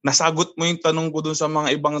nasagot mo yung tanong ko dun sa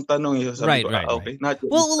mga ibang tanong eh. Right. Okay. Not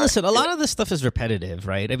well, listen, a lot of this stuff is repetitive,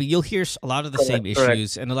 right? I mean, you'll hear a lot of the same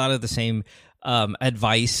issues and a lot of the same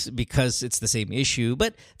advice because it's the same issue,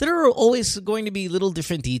 but there are always going to be little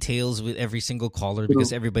different details with every single caller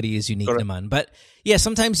because everybody is unique naman. But yeah,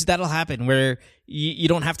 sometimes that'll happen where you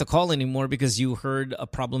don't have to call anymore because you heard a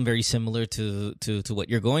problem very similar to what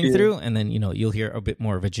you're going through, and then you'll hear a bit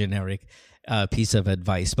more of a generic piece of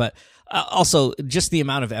advice. But also, just the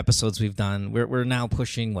amount of episodes we've done, we're now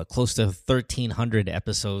pushing close to 1,300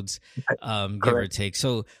 episodes, give or take.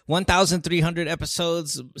 So 1,300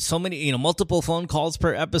 episodes, so many, multiple phone calls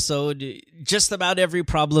per episode. Just about every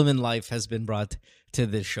problem in life has been brought to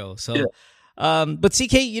this show. So, but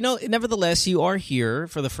CK, nevertheless, you are here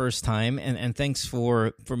for the first time, and thanks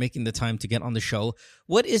for making the time to get on the show.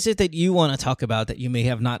 What is it that you want to talk about that you may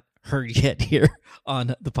have not heard yet here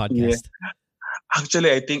on the podcast? Yeah.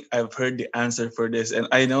 Actually, I think I've heard the answer for this, and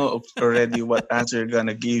I know already what answer you're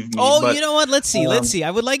gonna give me. Oh, but, you know what? Let's see.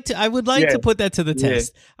 I would like to put that to the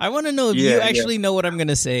test. I want to know if you actually know what I'm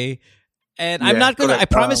gonna say, and I'm not gonna. I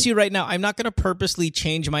promise you right now, I'm not gonna purposely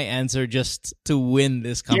change my answer just to win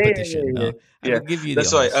this competition. No, I will give you.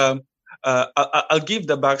 That's why. I'll give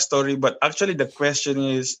the backstory, but actually, the question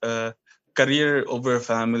is career over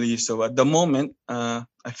family. So at the moment, I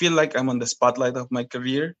feel like I'm on the spotlight of my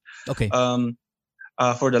career. Okay.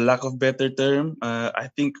 For the lack of better term, I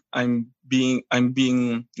think I'm being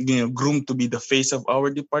groomed to be the face of our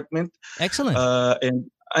department. Excellent. And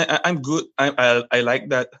I'm good. I like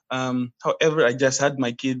that. However, I just had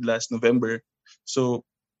my kid last November, so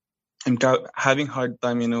I'm having hard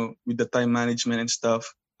time, with the time management and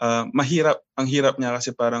stuff. ang hirap niya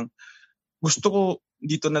kasi parang gusto ko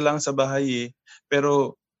dito na lang sa bahay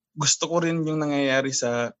pero gusto ko rin yung nangyayari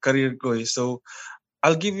sa career ko So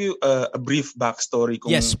I'll give you a brief backstory kung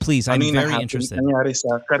yes, please. I'm ano very interested. Nangyari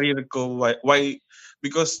sa career ko. Why?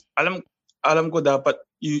 Because alam ko dapat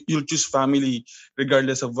you'll choose family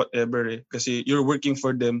regardless of whatever kasi you're working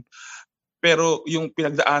for them. Pero yung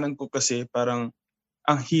pinagdaanan ko kasi parang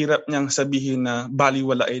ang hirap niyang sabihin na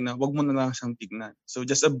baliwalain na wag mo na lang siyang tignan. So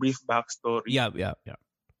just a brief backstory. Yeah.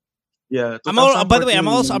 Yeah. By the way, I'm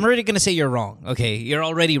already going to say you're wrong. Okay, you're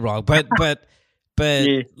already wrong. But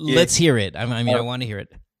yeah. Let's hear it. I want to hear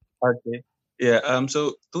it. Okay. Yeah.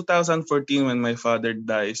 So 2014 when my father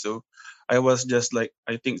died. So I was just like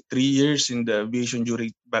I think 3 years in the aviation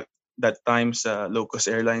during back that time sa low-cost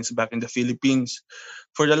airlines back in the Philippines.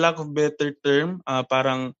 For the lack of better term,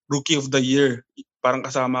 parang rookie of the year. Parang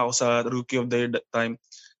kasama ako sa rookie of the year that time.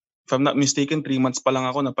 If I'm not mistaken, 3 months pa lang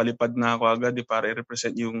ako, napalipad na ako agad para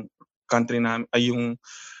i-represent yung country namin, yung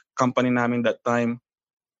company namin that time.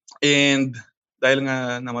 And dahil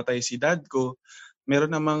nga namatay si dad ko,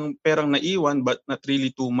 meron namang perang naiwan but not really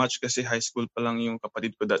too much kasi high school pa lang yung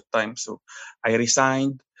kapatid ko that time. So I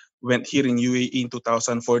resigned, went here in UAE in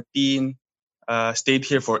 2014, stayed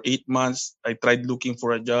here for 8 months. I tried looking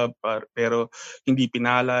for a job pero hindi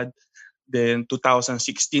pinalad. Then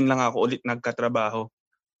 2016 lang ako ulit nagkatrabaho.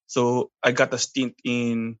 So I got a stint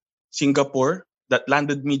in Singapore that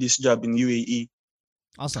landed me this job in UAE.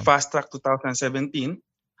 Awesome. Fast track 2017.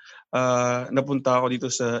 Napunta ako dito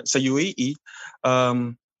sa UAE.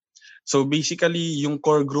 So basically yung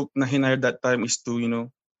core group na hinire that time is to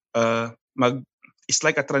it's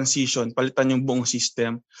like a transition, palitan yung buong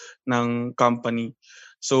system ng company.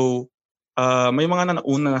 So may mga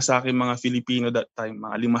nauna na sa akin mga Filipino that time,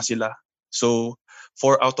 mga 5 sila. So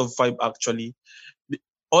 4 out of 5 actually.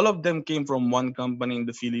 All of them came from one company in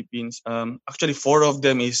the Philippines. Actually 4 of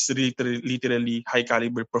them is literally high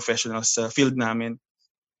caliber professionals sa field namin.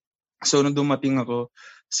 So nung dumating ako,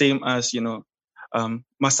 same as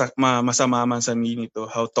masama man sa amin ito,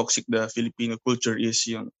 how toxic the Filipino culture is,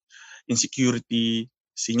 yung insecurity,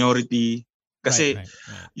 seniority. Kasi right.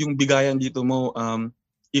 yung bigayan dito mo,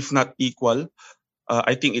 if not equal,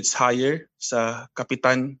 I think it's higher sa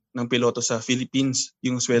kapitan ng piloto sa Philippines,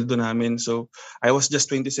 yung sweldo namin. So I was just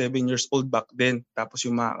 27 years old back then. Tapos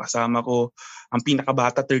yung mga kasama ko, ang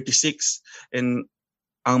pinakabata 36. And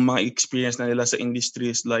ang mga experience na nila sa industry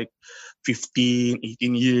is like 15,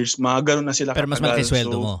 18 years. Mga ganun na sila. Pero mas malaki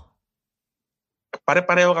sweldo mo.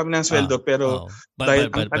 Pare-pareho kami ng sweldo pero dahil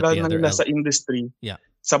ang tagal na nila sa industry,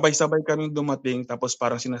 sabay-sabay kaming dumating tapos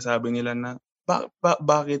parang sinasabi nila na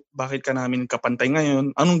bakit ka namin kapantay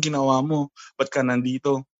ngayon? Anong ginawa mo? Ba't ka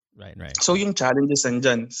nandito? Right. So yung challenges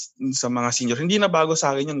nandyan sa mga senior. Hindi na bago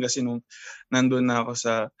sa akin yun kasi nung nandun na ako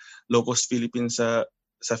sa low-cost Philippines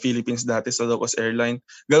sa Philippines dati sa low-cost airline.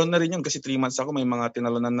 Ganoon na rin yun kasi 3 months ako may mga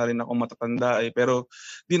tinalonan na rin ako matatanda pero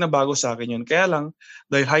di na bago sa akin yun. Kaya lang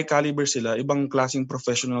dahil high caliber sila, ibang klaseng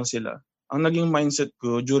professional sila. Ang naging mindset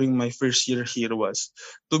ko during my first year here was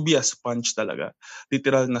to be a sponge talaga.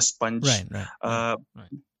 Literal na sponge. Right.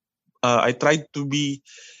 I tried to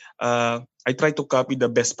copy the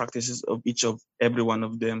best practices of every one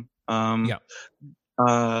of them.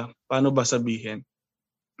 Paano ba sabihin?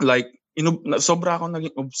 Like, sobra akong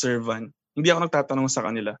naging observant. Hindi ako nagtatanong sa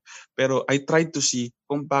kanila. Pero I tried to see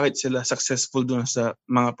kung bakit sila successful dun sa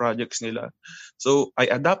mga projects nila. So, I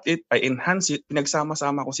adapt it, I enhance it,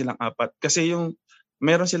 pinagsama-sama ko silang 4. Kasi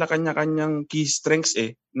meron sila kanya-kanyang key strengths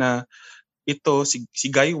na ito, si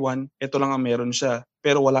Guy 1, ito lang ang meron siya.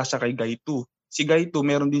 Pero wala siya kay Guy 2. Si Guy 2,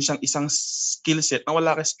 meron din siyang isang skill set na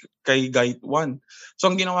wala kay Guy 1. So,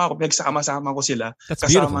 ang ginawa ko, pinagsama-sama ko sila. That's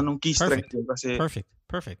kasama beautiful. Nung key strength.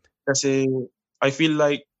 Perfect. Kasi, I feel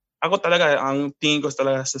like, ako talaga, ang tingin ko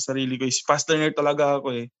talaga sa sarili ko is fast learner talaga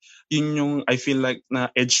ako Yun yung I feel like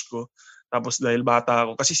na edge ko. Tapos dahil bata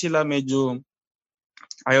ako. Kasi sila medyo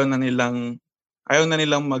ayaw na nilang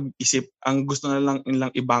mag-isip. Ang gusto na lang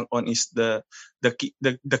nilang i-bank on is the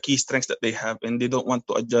key strengths that they have and they don't want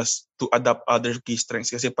to adjust to adapt other key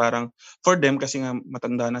strengths. Kasi parang for them, kasi nga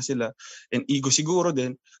matanda na sila and ego siguro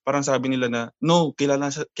din, parang sabi nila na no,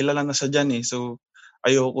 kilala na siya dyan So,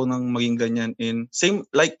 ayoko nang maging ganyan. And same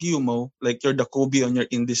like you, Mo, like you're the Kobe on your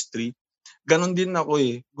industry. Ganon din ako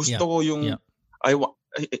Gusto ko yung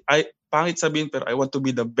I pangit sabihin pero I want to be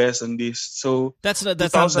the best on this. So that's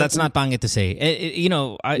not pangit to say.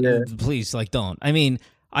 Please don't. I mean,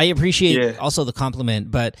 I appreciate also the compliment,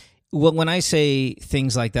 but when I say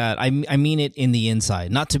things like that, I mean it in the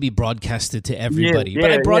inside, not to be broadcasted to everybody.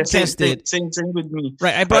 But I broadcast it. Same with me.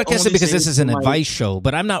 Right, I broadcast it because this is an my- advice show.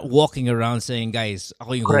 But I'm not walking around saying, "Guys,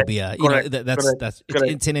 ako yung Correct, hobia." correct, That's correct.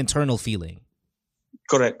 it's an internal feeling.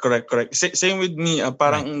 Correct. Same with me.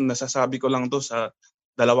 Parang nasasabi ko lang to sa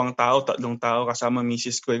 2 tao, 3 tao kasama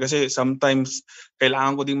misis ko. Kasi sometimes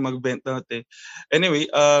kailangan ko din mag-vent out eh. Anyway,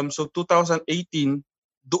 so 2018,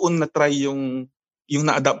 doon na-try yung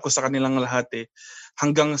na-adapt ko sa kanilang lahat eh.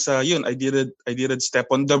 Hanggang sa yun, I did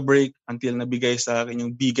step on the brake until nabigay sa akin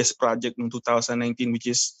yung biggest project ng 2019, which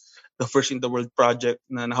is the first in the world project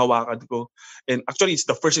na nahawakan ko. And actually, it's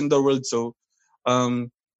the first in the world. So,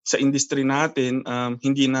 sa industry natin,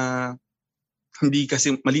 hindi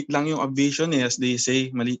kasi maliit lang yung aviation as they say,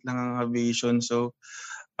 maliit lang ang aviation. So,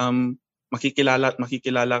 makikilala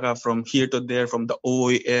ka from here to there, from the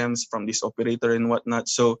OEMs, from this operator and whatnot.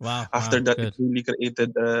 So after that, good.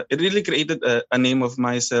 it really created a name of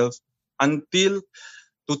myself until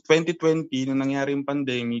to 2020 nung nangyari yung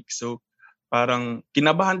pandemic. So parang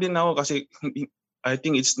kinabahan din ako kasi I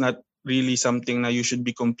think it's not really something na you should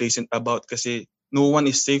be complacent about kasi no one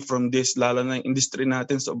is safe from this, lalo na yung industry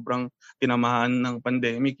natin sobrang tinamahan ng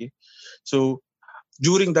pandemic eh. So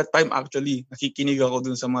during that time actually, nakikinig ako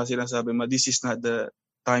dun sa mga sinasabi mo, this is not the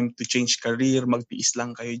time to change career, magtiis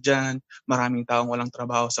lang kayo dyan, maraming taong walang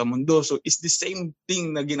trabaho sa mundo. So it's the same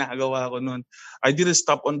thing na ginagawa ko nun. I didn't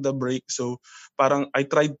stop on the break, so parang I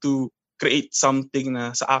tried to create something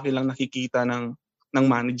na sa akin lang nakikita ng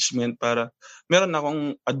management para meron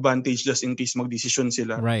akong advantage just in case magdesisyon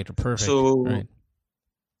sila. Right, perfect. So, right.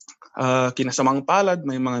 Kinasamang palad,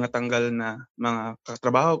 may mga natanggal na mga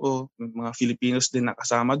katrabaho ko, may mga Filipinos din na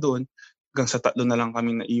kasama doon. Hanggang sa 3 na lang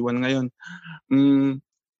kami naiwan ngayon.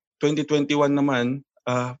 2021 naman,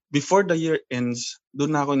 before the year ends,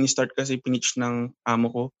 doon na ako ni-start kasi pinitch ng amo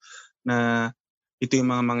ko na ito yung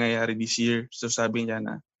mga mangyayari this year. So sabi niya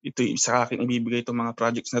na ito sa akin ibibigay itong mga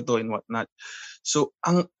projects na to and whatnot. So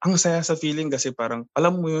ang saya sa feeling kasi parang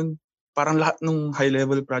alam mo yun, parang lahat ng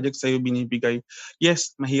high-level projects sa'yo binibigay.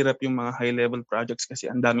 Yes, mahirap yung mga high-level projects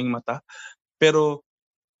kasi ang daming mata. Pero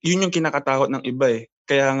yun yung kinakatakot ng iba eh.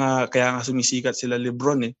 Kaya nga sumisikat sila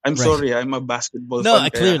LeBron eh. I'm sorry, I'm a basketball fan.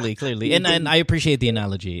 No, clearly. And I appreciate the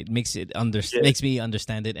analogy. It makes makes me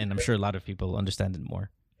understand it, and I'm sure a lot of people understand it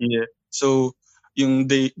more. Yeah. So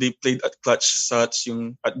yung they played at clutch shots,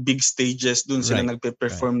 yung at big stages, dun sila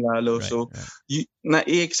nagpe-perform lalo. So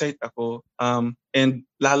na-excite ako. And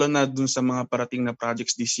lalo na dun sa mga parating na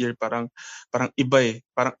projects this year, parang iba eh.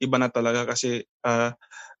 Parang iba na talaga kasi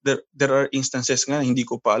there are instances nga hindi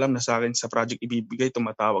ko pa alam na sa akin sa project ibibigay,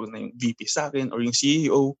 tumatawag na yung VP sa akin or yung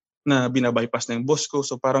CEO na binabypass na yung boss ko.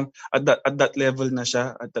 So parang at that level na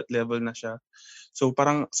siya. So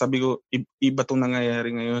parang sabi ko, iba tong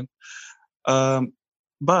nangyayari ngayon.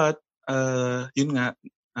 But yun nga,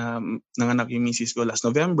 nanganak yung misis ko last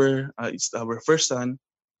November. It's our first son.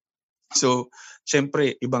 So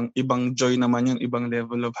syempre ibang joy naman yun, ibang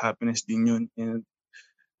level of happiness din yun. And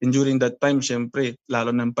during that time, syempre, lalo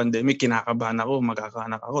ng pandemic, kinakabahan ako,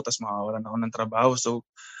 magkakaanak ako, tapos makawalan ako ng trabaho. So,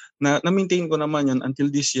 na-maintain ko naman yun until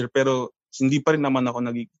this year, pero hindi pa rin naman ako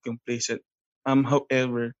nagiging complacent.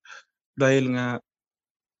 However, dahil nga,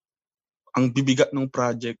 ang bibigat ng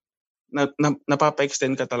project,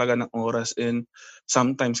 napapa-extend ka talaga ng oras, and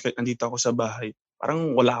sometimes, kahit andito ako sa bahay,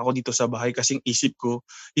 parang wala ako dito sa bahay kasi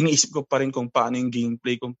iniisip ko pa rin kung paano yung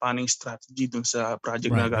gameplay, kung paano yung strategy dun sa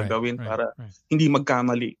project na gagawin para hindi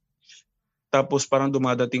magkamali. Tapos parang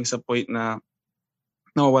dumadating sa point na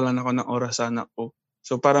nawawalan ako ng oras sa anak ko.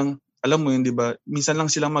 So parang, alam mo yun, di ba? Minsan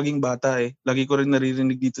lang silang maging bata eh. Lagi ko rin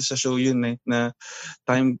naririnig dito sa show yun eh, na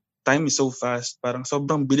time is so fast. Parang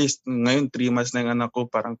sobrang bilis. Ngayon, 3 months na yung anak ko,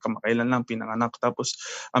 parang kamakailan lang pinanganak. Tapos,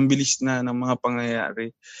 ang bilis na ng mga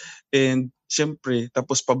pangyayari. And, syempre,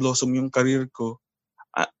 tapos pa-blossom yung career ko.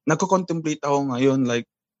 Nagko-contemplate ako ngayon, like,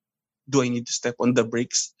 do I need to step on the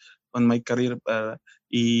brakes on my career para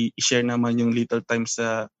i-share naman yung little time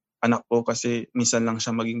sa anak ko kasi minsan lang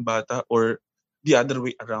siya maging bata, or the other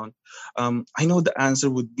way around. I know the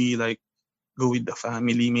answer would be like, go with the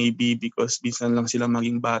family maybe because minsan lang sila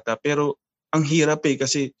maging bata. Pero ang hirap eh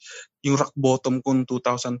kasi yung rock bottom ko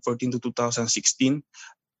 2014 to 2016,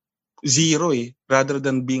 0 eh. Rather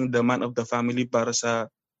than being the man of the family para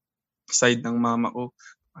sa side ng mama ko,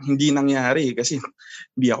 hindi nangyari kasi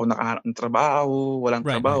hindi ako nakahanap ng trabaho, walang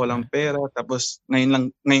trabaho, walang pera. Tapos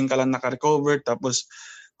ngayon ka lang naka-recover. Tapos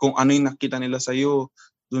kung ano yung nakita nila sa'yo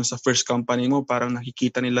dun sa first company mo, parang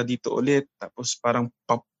nakikita nila dito ulit. Tapos parang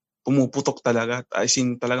pumuputok talaga, as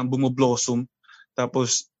in talagang bumoblossom.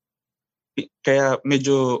 Tapos kaya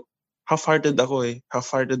medyo half-hearted ako eh.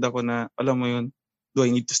 Half-hearted ako na, alam mo yun, do I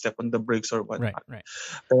need to step on the brakes or what? Right.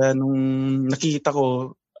 Kaya nung nakita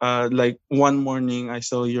ko, like one morning, I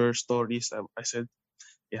saw your stories. I said,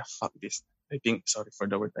 yeah, fuck this. Sorry for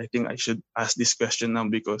the word. I think I should ask this question now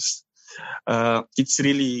because it's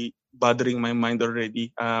really bothering my mind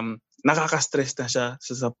already. Nakaka-stress na siya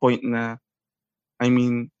sa point na, I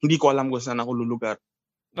mean, hindi ko alam kung saan ako lulugar.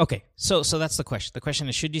 Okay, so that's the question. The question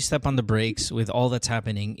is, should you step on the brakes with all that's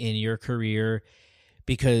happening in your career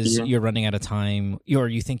because you're running out of time, or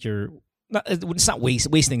you think you're not? It's not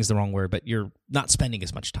wasting is the wrong word, but you're not spending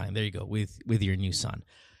as much time. There you go with your new son.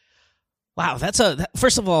 Wow,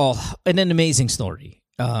 first of all an amazing story.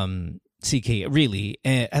 CK, really,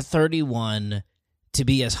 at 31, to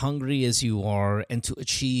be as hungry as you are and to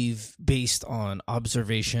achieve based on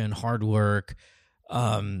observation, hard work,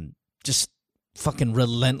 just fucking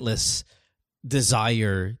relentless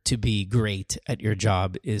desire to be great at your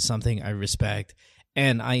job is something I respect,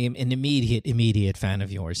 and I am an immediate fan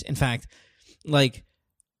of yours. In fact, like,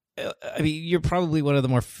 I mean, you're probably one of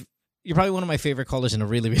my favorite callers in a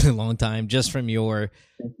really, really long time, just from your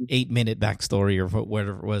 8-minute backstory or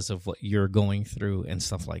whatever it was of what you're going through and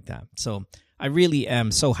stuff like that. So I really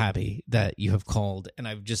am so happy that you have called, and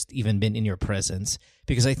I've just even been in your presence,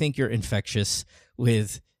 because I think you're infectious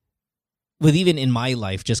with even in my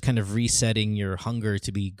life, just kind of resetting your hunger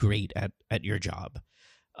to be great at your job.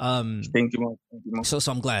 Thank you, Mo. So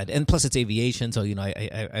I'm glad, and plus it's aviation, so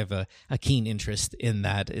I have a keen interest in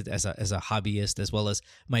that as a hobbyist as well as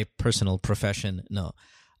my personal profession. No,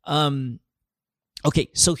 okay.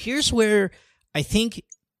 So here's where I think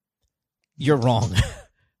you're wrong,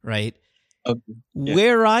 right? Okay. Yeah.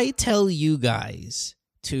 Where I tell you guys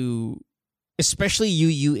to, especially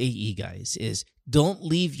you UAE guys, is don't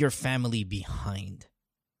leave your family behind.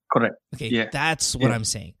 Correct. Okay, yeah. That's what I'm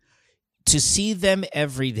saying. To see them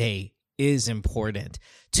every day is important.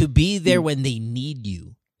 To be there when they need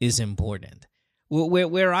you is important.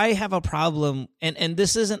 Where I have a problem, and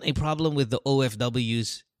this isn't a problem with the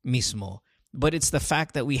OFWs mismo, but it's the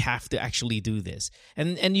fact that we have to actually do this.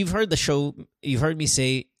 And you've heard the show, you've heard me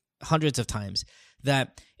say hundreds of times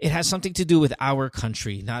that it has something to do with our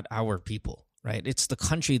country, not our people. Right, it's the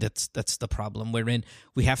country that's the problem. Wherein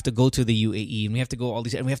we have to go to the UAE and we have to go all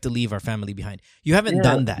these, and we have to leave our family behind. You haven't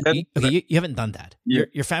done that. You haven't done that. Yeah.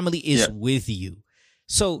 Your family is with you,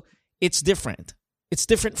 so it's different. It's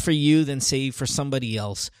different for you than, say, for somebody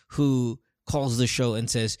else who calls the show and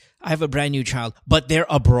says, "I have a brand new child, but they're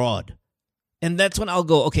abroad," and that's when I'll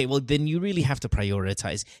go, okay, well then you really have to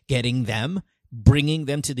prioritize getting them, bringing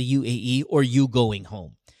them to the UAE, or you going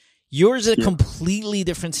home. Yours is a completely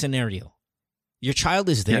different scenario. Your child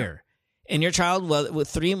is there. And your child, well, with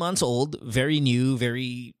 3 months old, very new,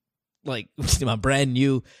 very, like, brand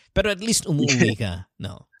new, but at least umuwi ka.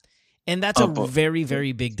 No. And that's a very,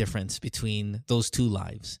 very big difference between those two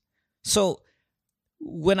lives. So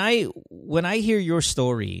when I hear your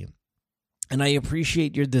story, and I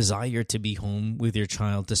appreciate your desire to be home with your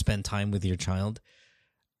child, to spend time with your child,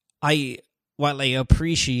 while I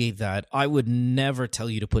appreciate that, I would never tell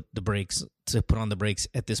you to put on the brakes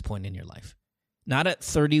at this point in your life. Not at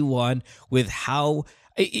 31, with how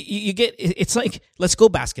you get. It's like, let's go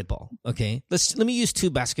basketball. Okay, let me use 2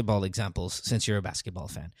 basketball examples since you're a basketball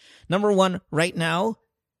fan. Number 1, right now,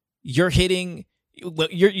 you're having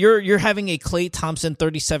a Klay Thompson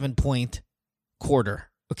 37-point quarter.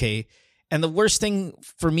 Okay, and the worst thing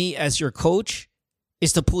for me as your coach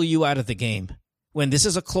is to pull you out of the game when this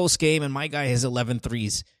is a close game and my guy has 11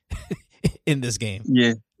 threes in this game.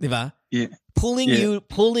 Yeah, diba? Yeah.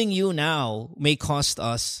 Pulling you now may cost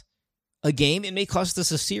us a game. It may cost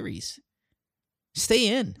us a series.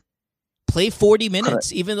 Stay in. Play 40 minutes,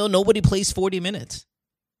 correct, even though nobody plays 40 minutes.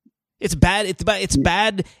 It's bad.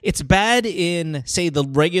 It's bad in, say, the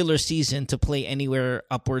regular season to play anywhere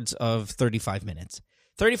upwards of 35 minutes.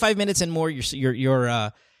 35 minutes and more, you're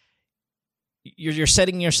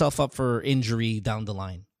setting yourself up for injury down the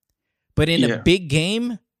line. But in a big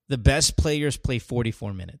game, the best players play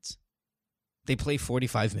 44 minutes. They play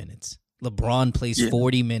 45 minutes. LeBron plays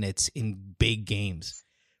 40 minutes in big games.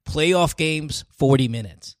 Playoff games, 40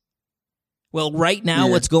 minutes. Well, right now,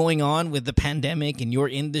 what's going on with the pandemic in your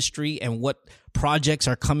industry and what projects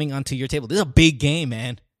are coming onto your table? This is a big game,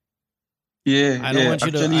 man. Yeah, I don't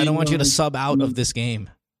want you to sub out of this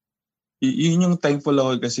game. Yun yung thankful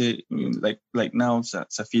ako kasi like now sa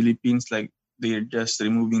Philippines, like they're just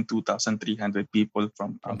removing 2,300 people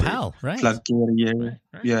from PAL, right? Flag carrier.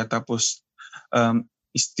 Right. Yeah, tapos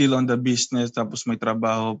still on the business, tapos may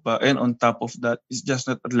trabaho pa. And on top of that, it's just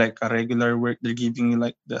not like a regular work. They're giving you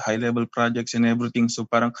like the high-level projects and everything. So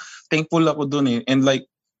parang thankful ako dun eh. And like,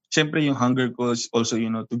 syempre yung hunger ko is also,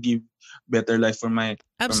 to give better life for my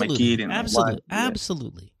kid and my wife.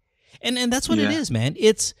 Absolutely. And that's what it is, man.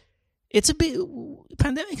 It's a big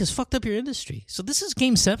pandemic has fucked up your industry. So this is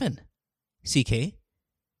game 7, CK.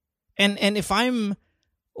 And if I'm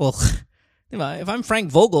if I'm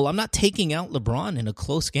Frank Vogel, I'm not taking out LeBron in a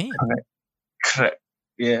close game. Correct.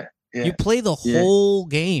 Yeah. You play the whole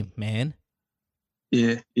game, man.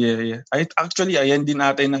 Yeah. Ayan din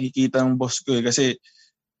natin nakikita ng boss ko kasi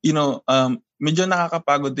medyo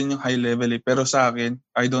nakakapagod din yung high level pero sa akin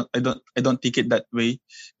I don't take it that way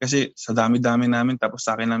kasi sa dami-dami namin tapos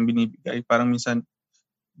sa akin lang binibigay, parang minsan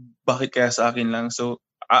bakit kaya sa akin lang. So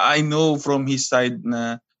I know from his side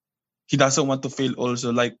na he doesn't want to fail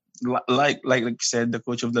also, like you said, the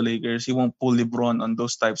coach of the Lakers, he won't pull LeBron on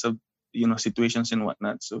those types of situations and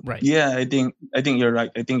whatnot. So right. Yeah, I think you're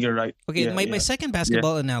right. Okay, my second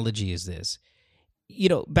basketball analogy is this.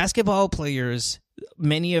 Basketball players,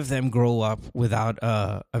 many of them grow up without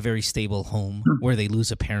a very stable home where they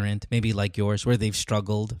lose a parent, maybe like yours, where they've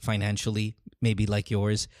struggled financially, maybe like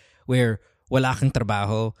yours, where wala kang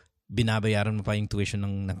trabaho, binabayaran mo pa yung tuition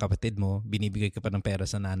ng kapatid mo, binibigay ka pa ng pera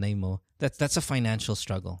sa nanay mo. That's a financial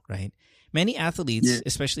struggle, right? Many athletes,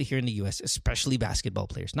 especially here in the US, especially basketball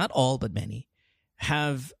players, not all, but many,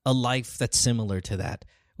 have a life that's similar to that,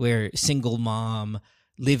 where single mom,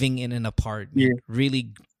 living in an apartment,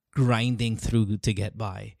 really grinding through to get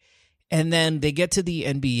by. And then they get to the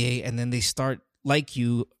NBA and then they start, like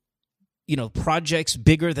projects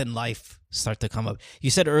bigger than life start to come up. You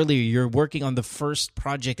said earlier you're working on the first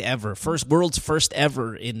project ever, world's first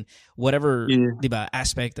ever in whatever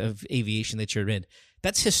aspect of aviation that you're in.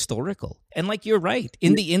 That's historical. And you're right,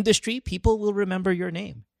 in the industry, people will remember your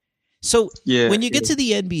name. So when you get to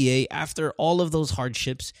the NBA, after all of those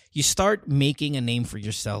hardships, you start making a name for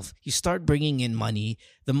yourself. You start bringing in money,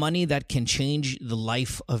 the money that can change the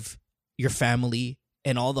life of your family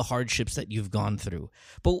and all the hardships that you've gone through.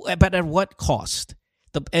 But at what cost?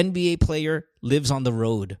 The NBA player lives on the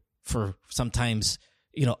road for sometimes,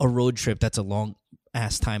 a road trip that's a long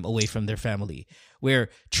ass time away from their family, where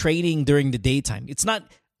training during the daytime, it's not,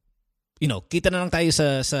 kita na lang tayo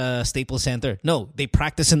sa Staples Center. No, they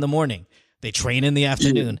practice in the morning. They train in the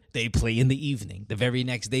afternoon. They play in the evening. The very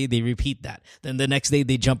next day, they repeat that. Then the next day,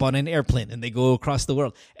 they jump on an airplane and they go across the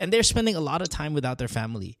world. And they're spending a lot of time without their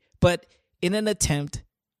family. But in an attempt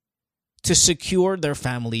to secure their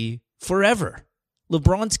family forever.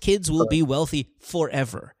 LeBron's kids will be wealthy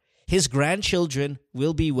forever. His grandchildren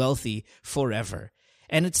will be wealthy forever.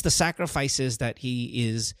 And it's the sacrifices that he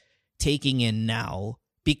is taking in now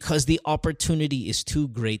because the opportunity is too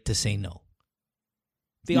great to say no.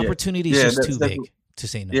 The opportunity is just too big to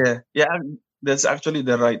say no. Yeah, that's actually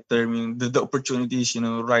the right term. The opportunity is,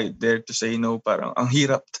 right there to say no. Parang ang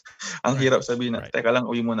hirap sabihin na, teka lang,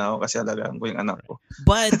 uwi muna ako kasi alagaan ko yung anak ko.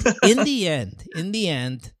 But in the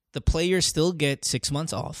end, the players still get 6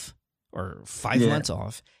 months off or 5 months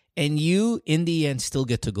off, and you, in the end, still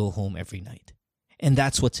get to go home every night. And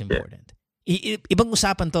that's what's important. Ibang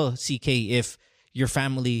usapan to, CK, if your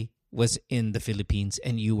family was in the Philippines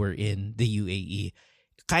and you were in the UAE.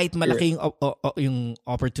 Kahit malaking yung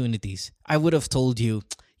opportunities, I would have told you,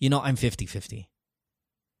 I'm 50-50.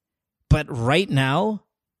 But right now,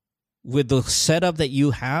 with the setup that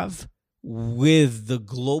you have, with the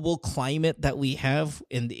global climate that we have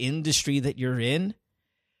in the industry that you're in,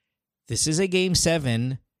 this is a game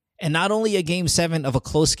 7, and not only a game 7 of a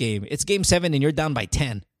close game, it's game 7 and you're down by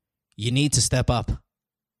 10. You need to step up.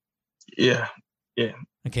 Yeah.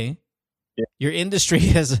 Okay? Yeah. Your industry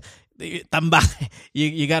has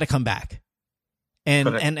you got to come back.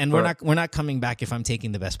 And we're not coming back if I'm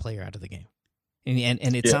taking the best player out of the game.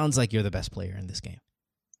 And it sounds like you're the best player in this game.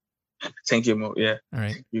 Thank you, Mo. Yeah. All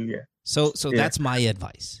right. Thank you, yeah. So that's my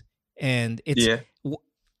advice. And it's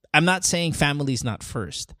I'm not saying family's not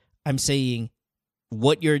first. I'm saying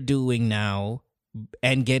what you're doing now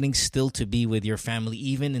and getting still to be with your family,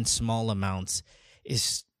 even in small amounts,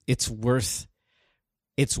 it's worth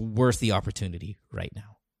the opportunity right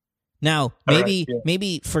now. Now,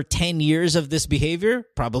 maybe for 10 years of this behavior,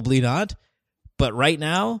 probably not. But right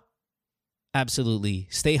now, absolutely.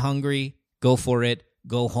 Stay hungry. Go for it.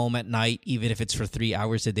 Go home at night, even if it's for 3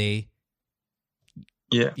 hours a day.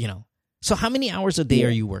 Yeah. So how many hours a day are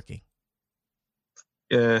you working?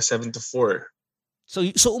 7 to 4. So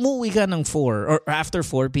umuwi ka ng 4 or after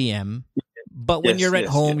 4 p.m. But when you're at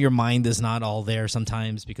home, your mind is not all there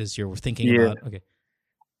sometimes because you're thinking about, okay.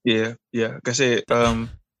 Yeah. Kasi,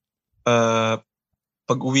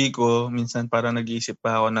 pag uwi ko, minsan parang nag-iisip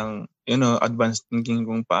pa ako ng, advanced thinking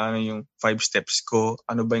kung paano yung 5 steps ko,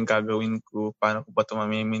 ano ba yung gagawin ko, paano ko ba ito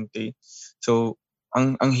ma-maintain. So,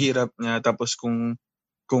 ang hirap niya. Tapos kung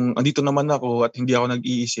andito naman ako at hindi ako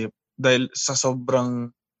nag-iisip, dahil sa sobrang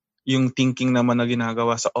yung thinking naman na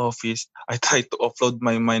ginagawa sa office, I try to offload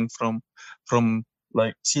my mind from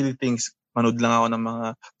like silly things. Manood lang ako ng mga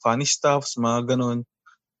funny stuffs, mga ganun.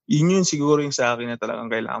 Yun siguro yung sa akin na talagang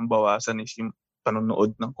kailangan bawasan is yung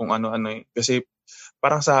panonood ng kung ano-ano eh. Kasi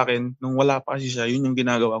parang sa akin, nung wala pa kasi siya, yun yung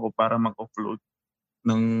ginagawa ko para mag-offload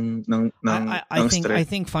ng stress. I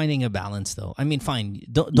think finding a balance though. I mean, fine.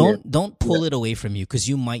 Don't pull it away from you because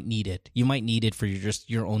you might need it. You might need it for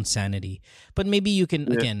your own sanity. But maybe you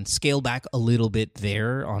can again scale back a little bit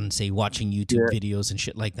there on say watching YouTube videos and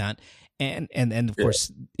shit like that. And of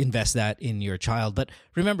course invest that in your child. But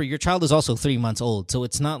remember, your child is also 3 months old, so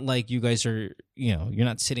it's not like you guys are you're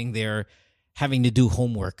not sitting there having to do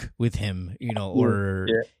homework with him, or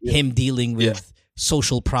him dealing with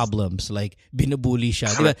social problems like binubuli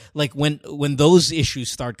siya. Diba? Like when those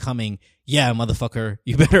issues start coming, motherfucker,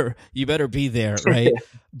 you better be there, right?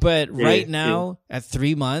 But right now at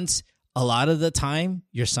 3 months, a lot of the time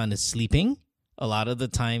your son is sleeping, a lot of the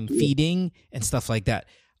time feeding and stuff like that.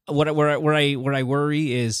 Where I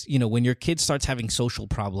worry is, when your kid starts having social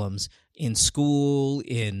problems in school,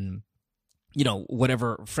 in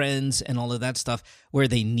whatever, friends and all of that stuff, where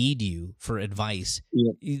they need you for advice.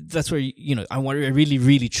 That's where I really,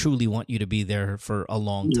 really, truly want you to be there for a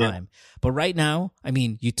long time. But right now, I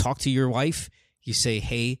mean, you talk to your wife, you say,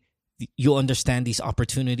 hey, you understand these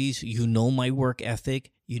opportunities, you know my work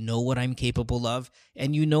ethic, you know what I'm capable of,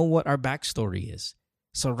 and you know what our backstory is.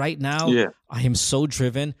 So right now, I am so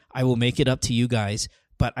driven. I will make it up to you guys,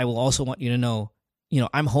 but I will also want you to know,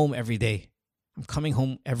 I'm home every day. I'm coming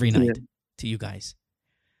home every night to you guys.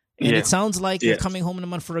 And it sounds like you're coming home in a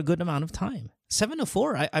month for a good amount of time. 7 to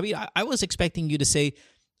 4. I mean, I was expecting you to say,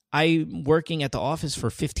 I'm working at the office for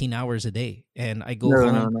 15 hours a day and I go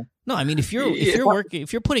home. No, I mean, if you're working,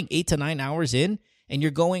 if you're putting 8 to 9 hours in and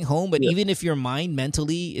you're going home, but even if your mind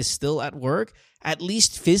mentally is still at work, at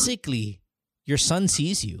least physically, your son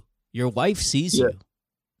sees you, your wife sees you.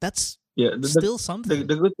 That's still something.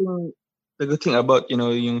 The good thing about,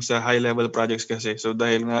 yung sa high level projects kasi, so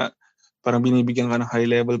dahil nga parang binibigyan ka ng high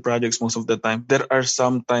level projects most of the time, there are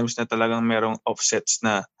some times na talagang merong offsets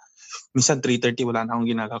na minsan 3:30 wala na akong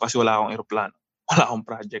ginagawa kasi wala akong eroplano, wala akong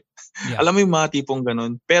project. Alam mo yung mga tipong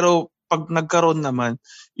ganun. Pero pag nagkaroon naman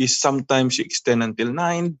is sometimes you extend until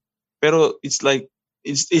 9, pero it's like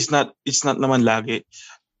it's not naman lagi.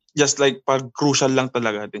 Just like pag crucial lang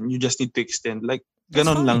talaga, then you just need to extend. Like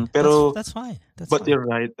ganon lang. Pero that's fine. But you're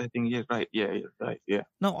right. I think you're right. Yeah, you're right. Yeah.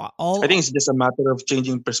 No, I think it's just a matter of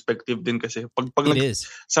changing perspective din kasi. Pag it is.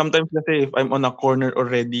 Sometimes kasi if I'm on a corner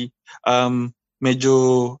already,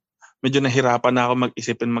 medyo nahirapan na ako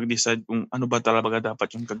mag-isip and mag-decide kung ano ba talaga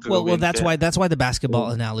dapat yung gagawin. Well, that's why the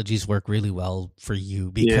basketball analogies work really well for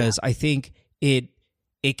you, because I think it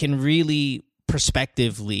can really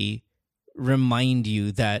prospectively remind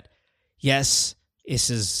you that yes, this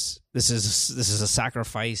is a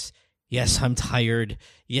sacrifice. Yes, I'm tired.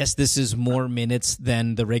 Yes, this is more minutes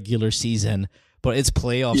than the regular season, but it's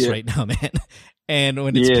playoffs right now, man. And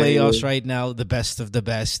when it's playoffs right now, the best of the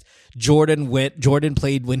best. Jordan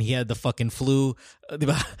played when he had the fucking flu.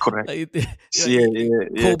 Correct.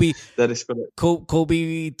 Kobe. That is correct.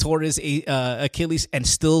 Kobe tore his Achilles and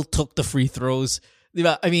still took the free throws.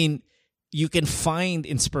 I mean, you can find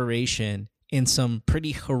inspiration in some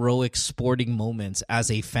pretty heroic sporting moments as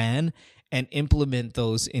a fan and implement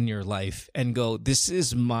those in your life and go, this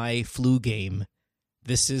is my flu game.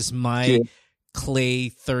 This is my Clay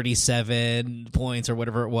 37 points or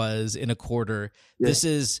whatever it was in a quarter. This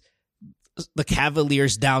is the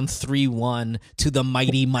Cavaliers down 3-1 to the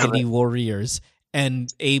mighty Warriors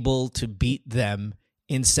and able to beat them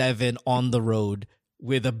in 7 on the road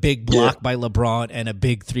with a big block by LeBron and a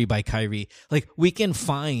big 3 by Kyrie. Like, we can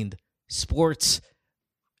find sports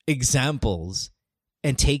examples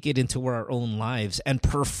and take it into our own lives and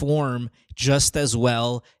perform just as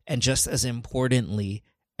well and just as importantly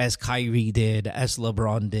as Kyrie did, as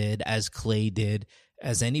LeBron did, as Clay did,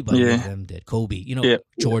 as anybody of them did. Kobe,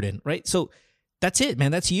 Jordan, right? So that's it, man.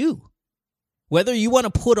 That's you. Whether you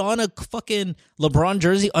want to put on a fucking LeBron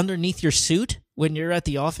jersey underneath your suit when you're at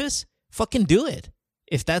the office, fucking do it.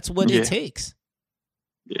 If that's what it takes.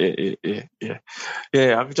 Yeah.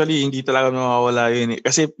 Actually, hindi talaga mawawala yun eh.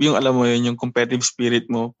 Kasi yung alam mo yun, yung competitive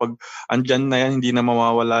spirit mo, pag andyan na yan, hindi na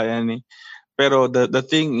mawawala yan eh. Pero the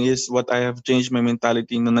thing is, what I have changed my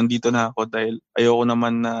mentality na nandito na ako dahil ayoko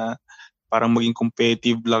naman na parang maging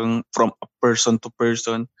competitive lang from a person to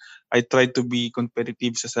person. I try to be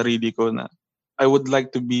competitive sa sarili ko na I would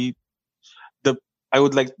like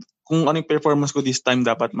kung ano yung performance ko this time,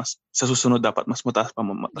 dapat mas sa susunod dapat mas mataas pa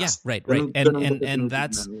mataas. Yeah, right. And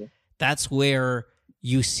that's where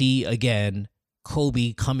you see again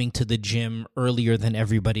Kobe coming to the gym earlier than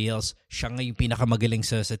everybody else. Siya nga yung pinakamagaling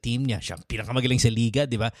sa team niya. Siya pinakamagaling sa liga,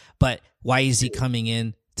 di ba? But why is he coming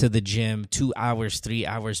in to the gym 2 hours, 3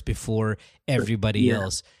 hours before everybody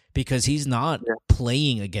else? Because he's not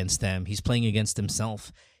playing against them. He's playing against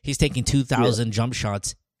himself. He's taking 2,000 jump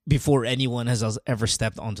shots before anyone has ever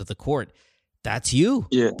stepped onto the court. That's you.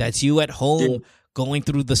 Yeah. That's you at home going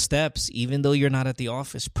through the steps, even though you're not at the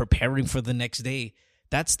office, preparing for the next day.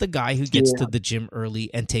 That's the guy who gets to the gym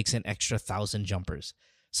early and takes an extra 1,000 jumpers.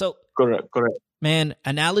 So, correct. Man,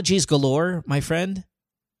 analogies galore, my friend,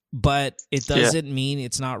 but it doesn't mean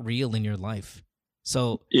it's not real in your life.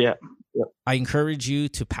 So, I encourage you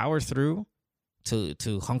to power through,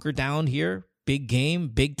 to hunker down here. Big game,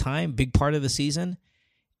 big time, big part of the season,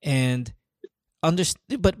 and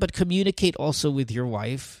but communicate also with your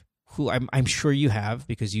wife, who I'm sure you have,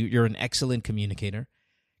 because you're an excellent communicator.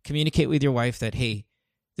 Communicate with your wife that, hey,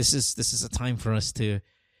 this is a time for us to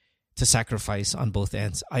sacrifice on both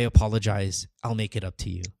ends. I apologize. I'll make it up to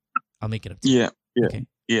you. Okay?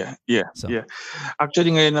 Yeah.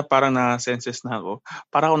 Actually, ngayon na parang na-senses na ako,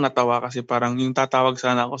 parang ako natawa kasi parang yung tatawag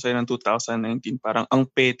sana ako sa'yo ng 2019, parang ang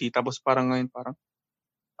petty, tapos parang ngayon parang,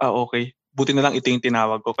 okay. Buti na lang ito yung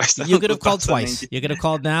tinawag ko. You could have called twice. You could have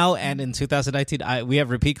called now and in 2019. We have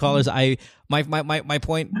repeat callers. My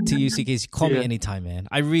point to you, CK, is call me anytime, man.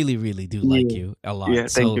 I really, really do like you a lot. Yeah,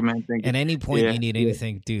 thank you, man. Thank you. At any point you need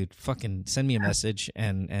anything, dude, fucking send me a message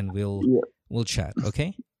and we'll chat,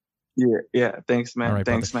 okay? Yeah. Thanks, man. Right,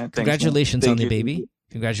 thanks, man. Congratulations on the you. baby.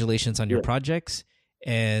 Congratulations on your projects.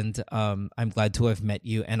 And I'm glad to have met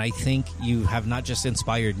you. And I think you have not just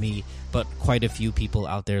inspired me, but quite a few people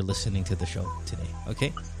out there listening to the show today.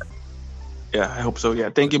 Okay? Yeah, I hope so. Yeah.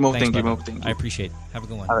 Thank you, Mo. Thanks, Thank you, Mo. brother. Thank you. I appreciate it. Have a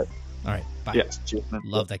good one. All right. Bye. Yes. Cheers, man.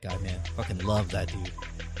 Love that guy, man. Fucking love that dude.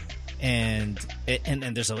 And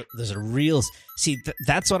there's a real... See,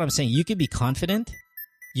 that's what I'm saying. You can be confident,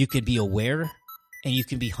 you can be aware, and you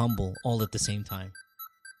can be humble all at the same time.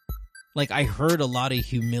 Like, I heard a lot of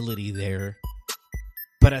humility there,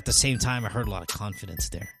 but at the same time, I heard a lot of confidence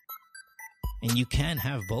there. And you can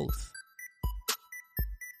have both.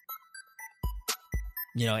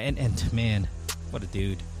 You know, and man, what a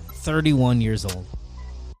dude. 31 years old.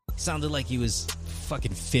 Sounded like he was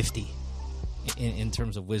fucking 50 in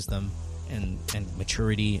terms of wisdom and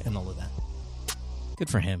maturity and all of that.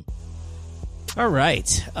 Good for him. All right.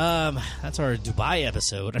 That's our Dubai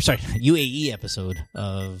episode. Or sorry, UAE episode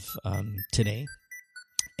of today.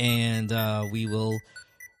 And we will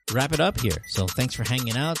wrap it up here. So thanks for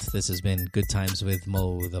hanging out. This has been Good Times with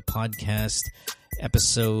Mo, the podcast,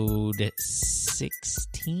 episode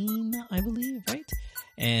 16, I believe, right?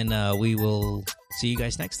 And we will see you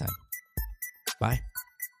guys next time. Bye.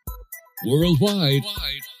 Worldwide,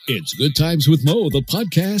 it's Good Times with Mo, the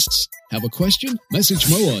podcasts. Have a question? Message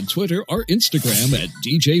Mo on Twitter or Instagram at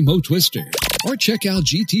DJ Mo Twister. Or check out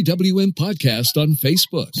GTWM Podcast on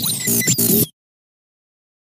Facebook.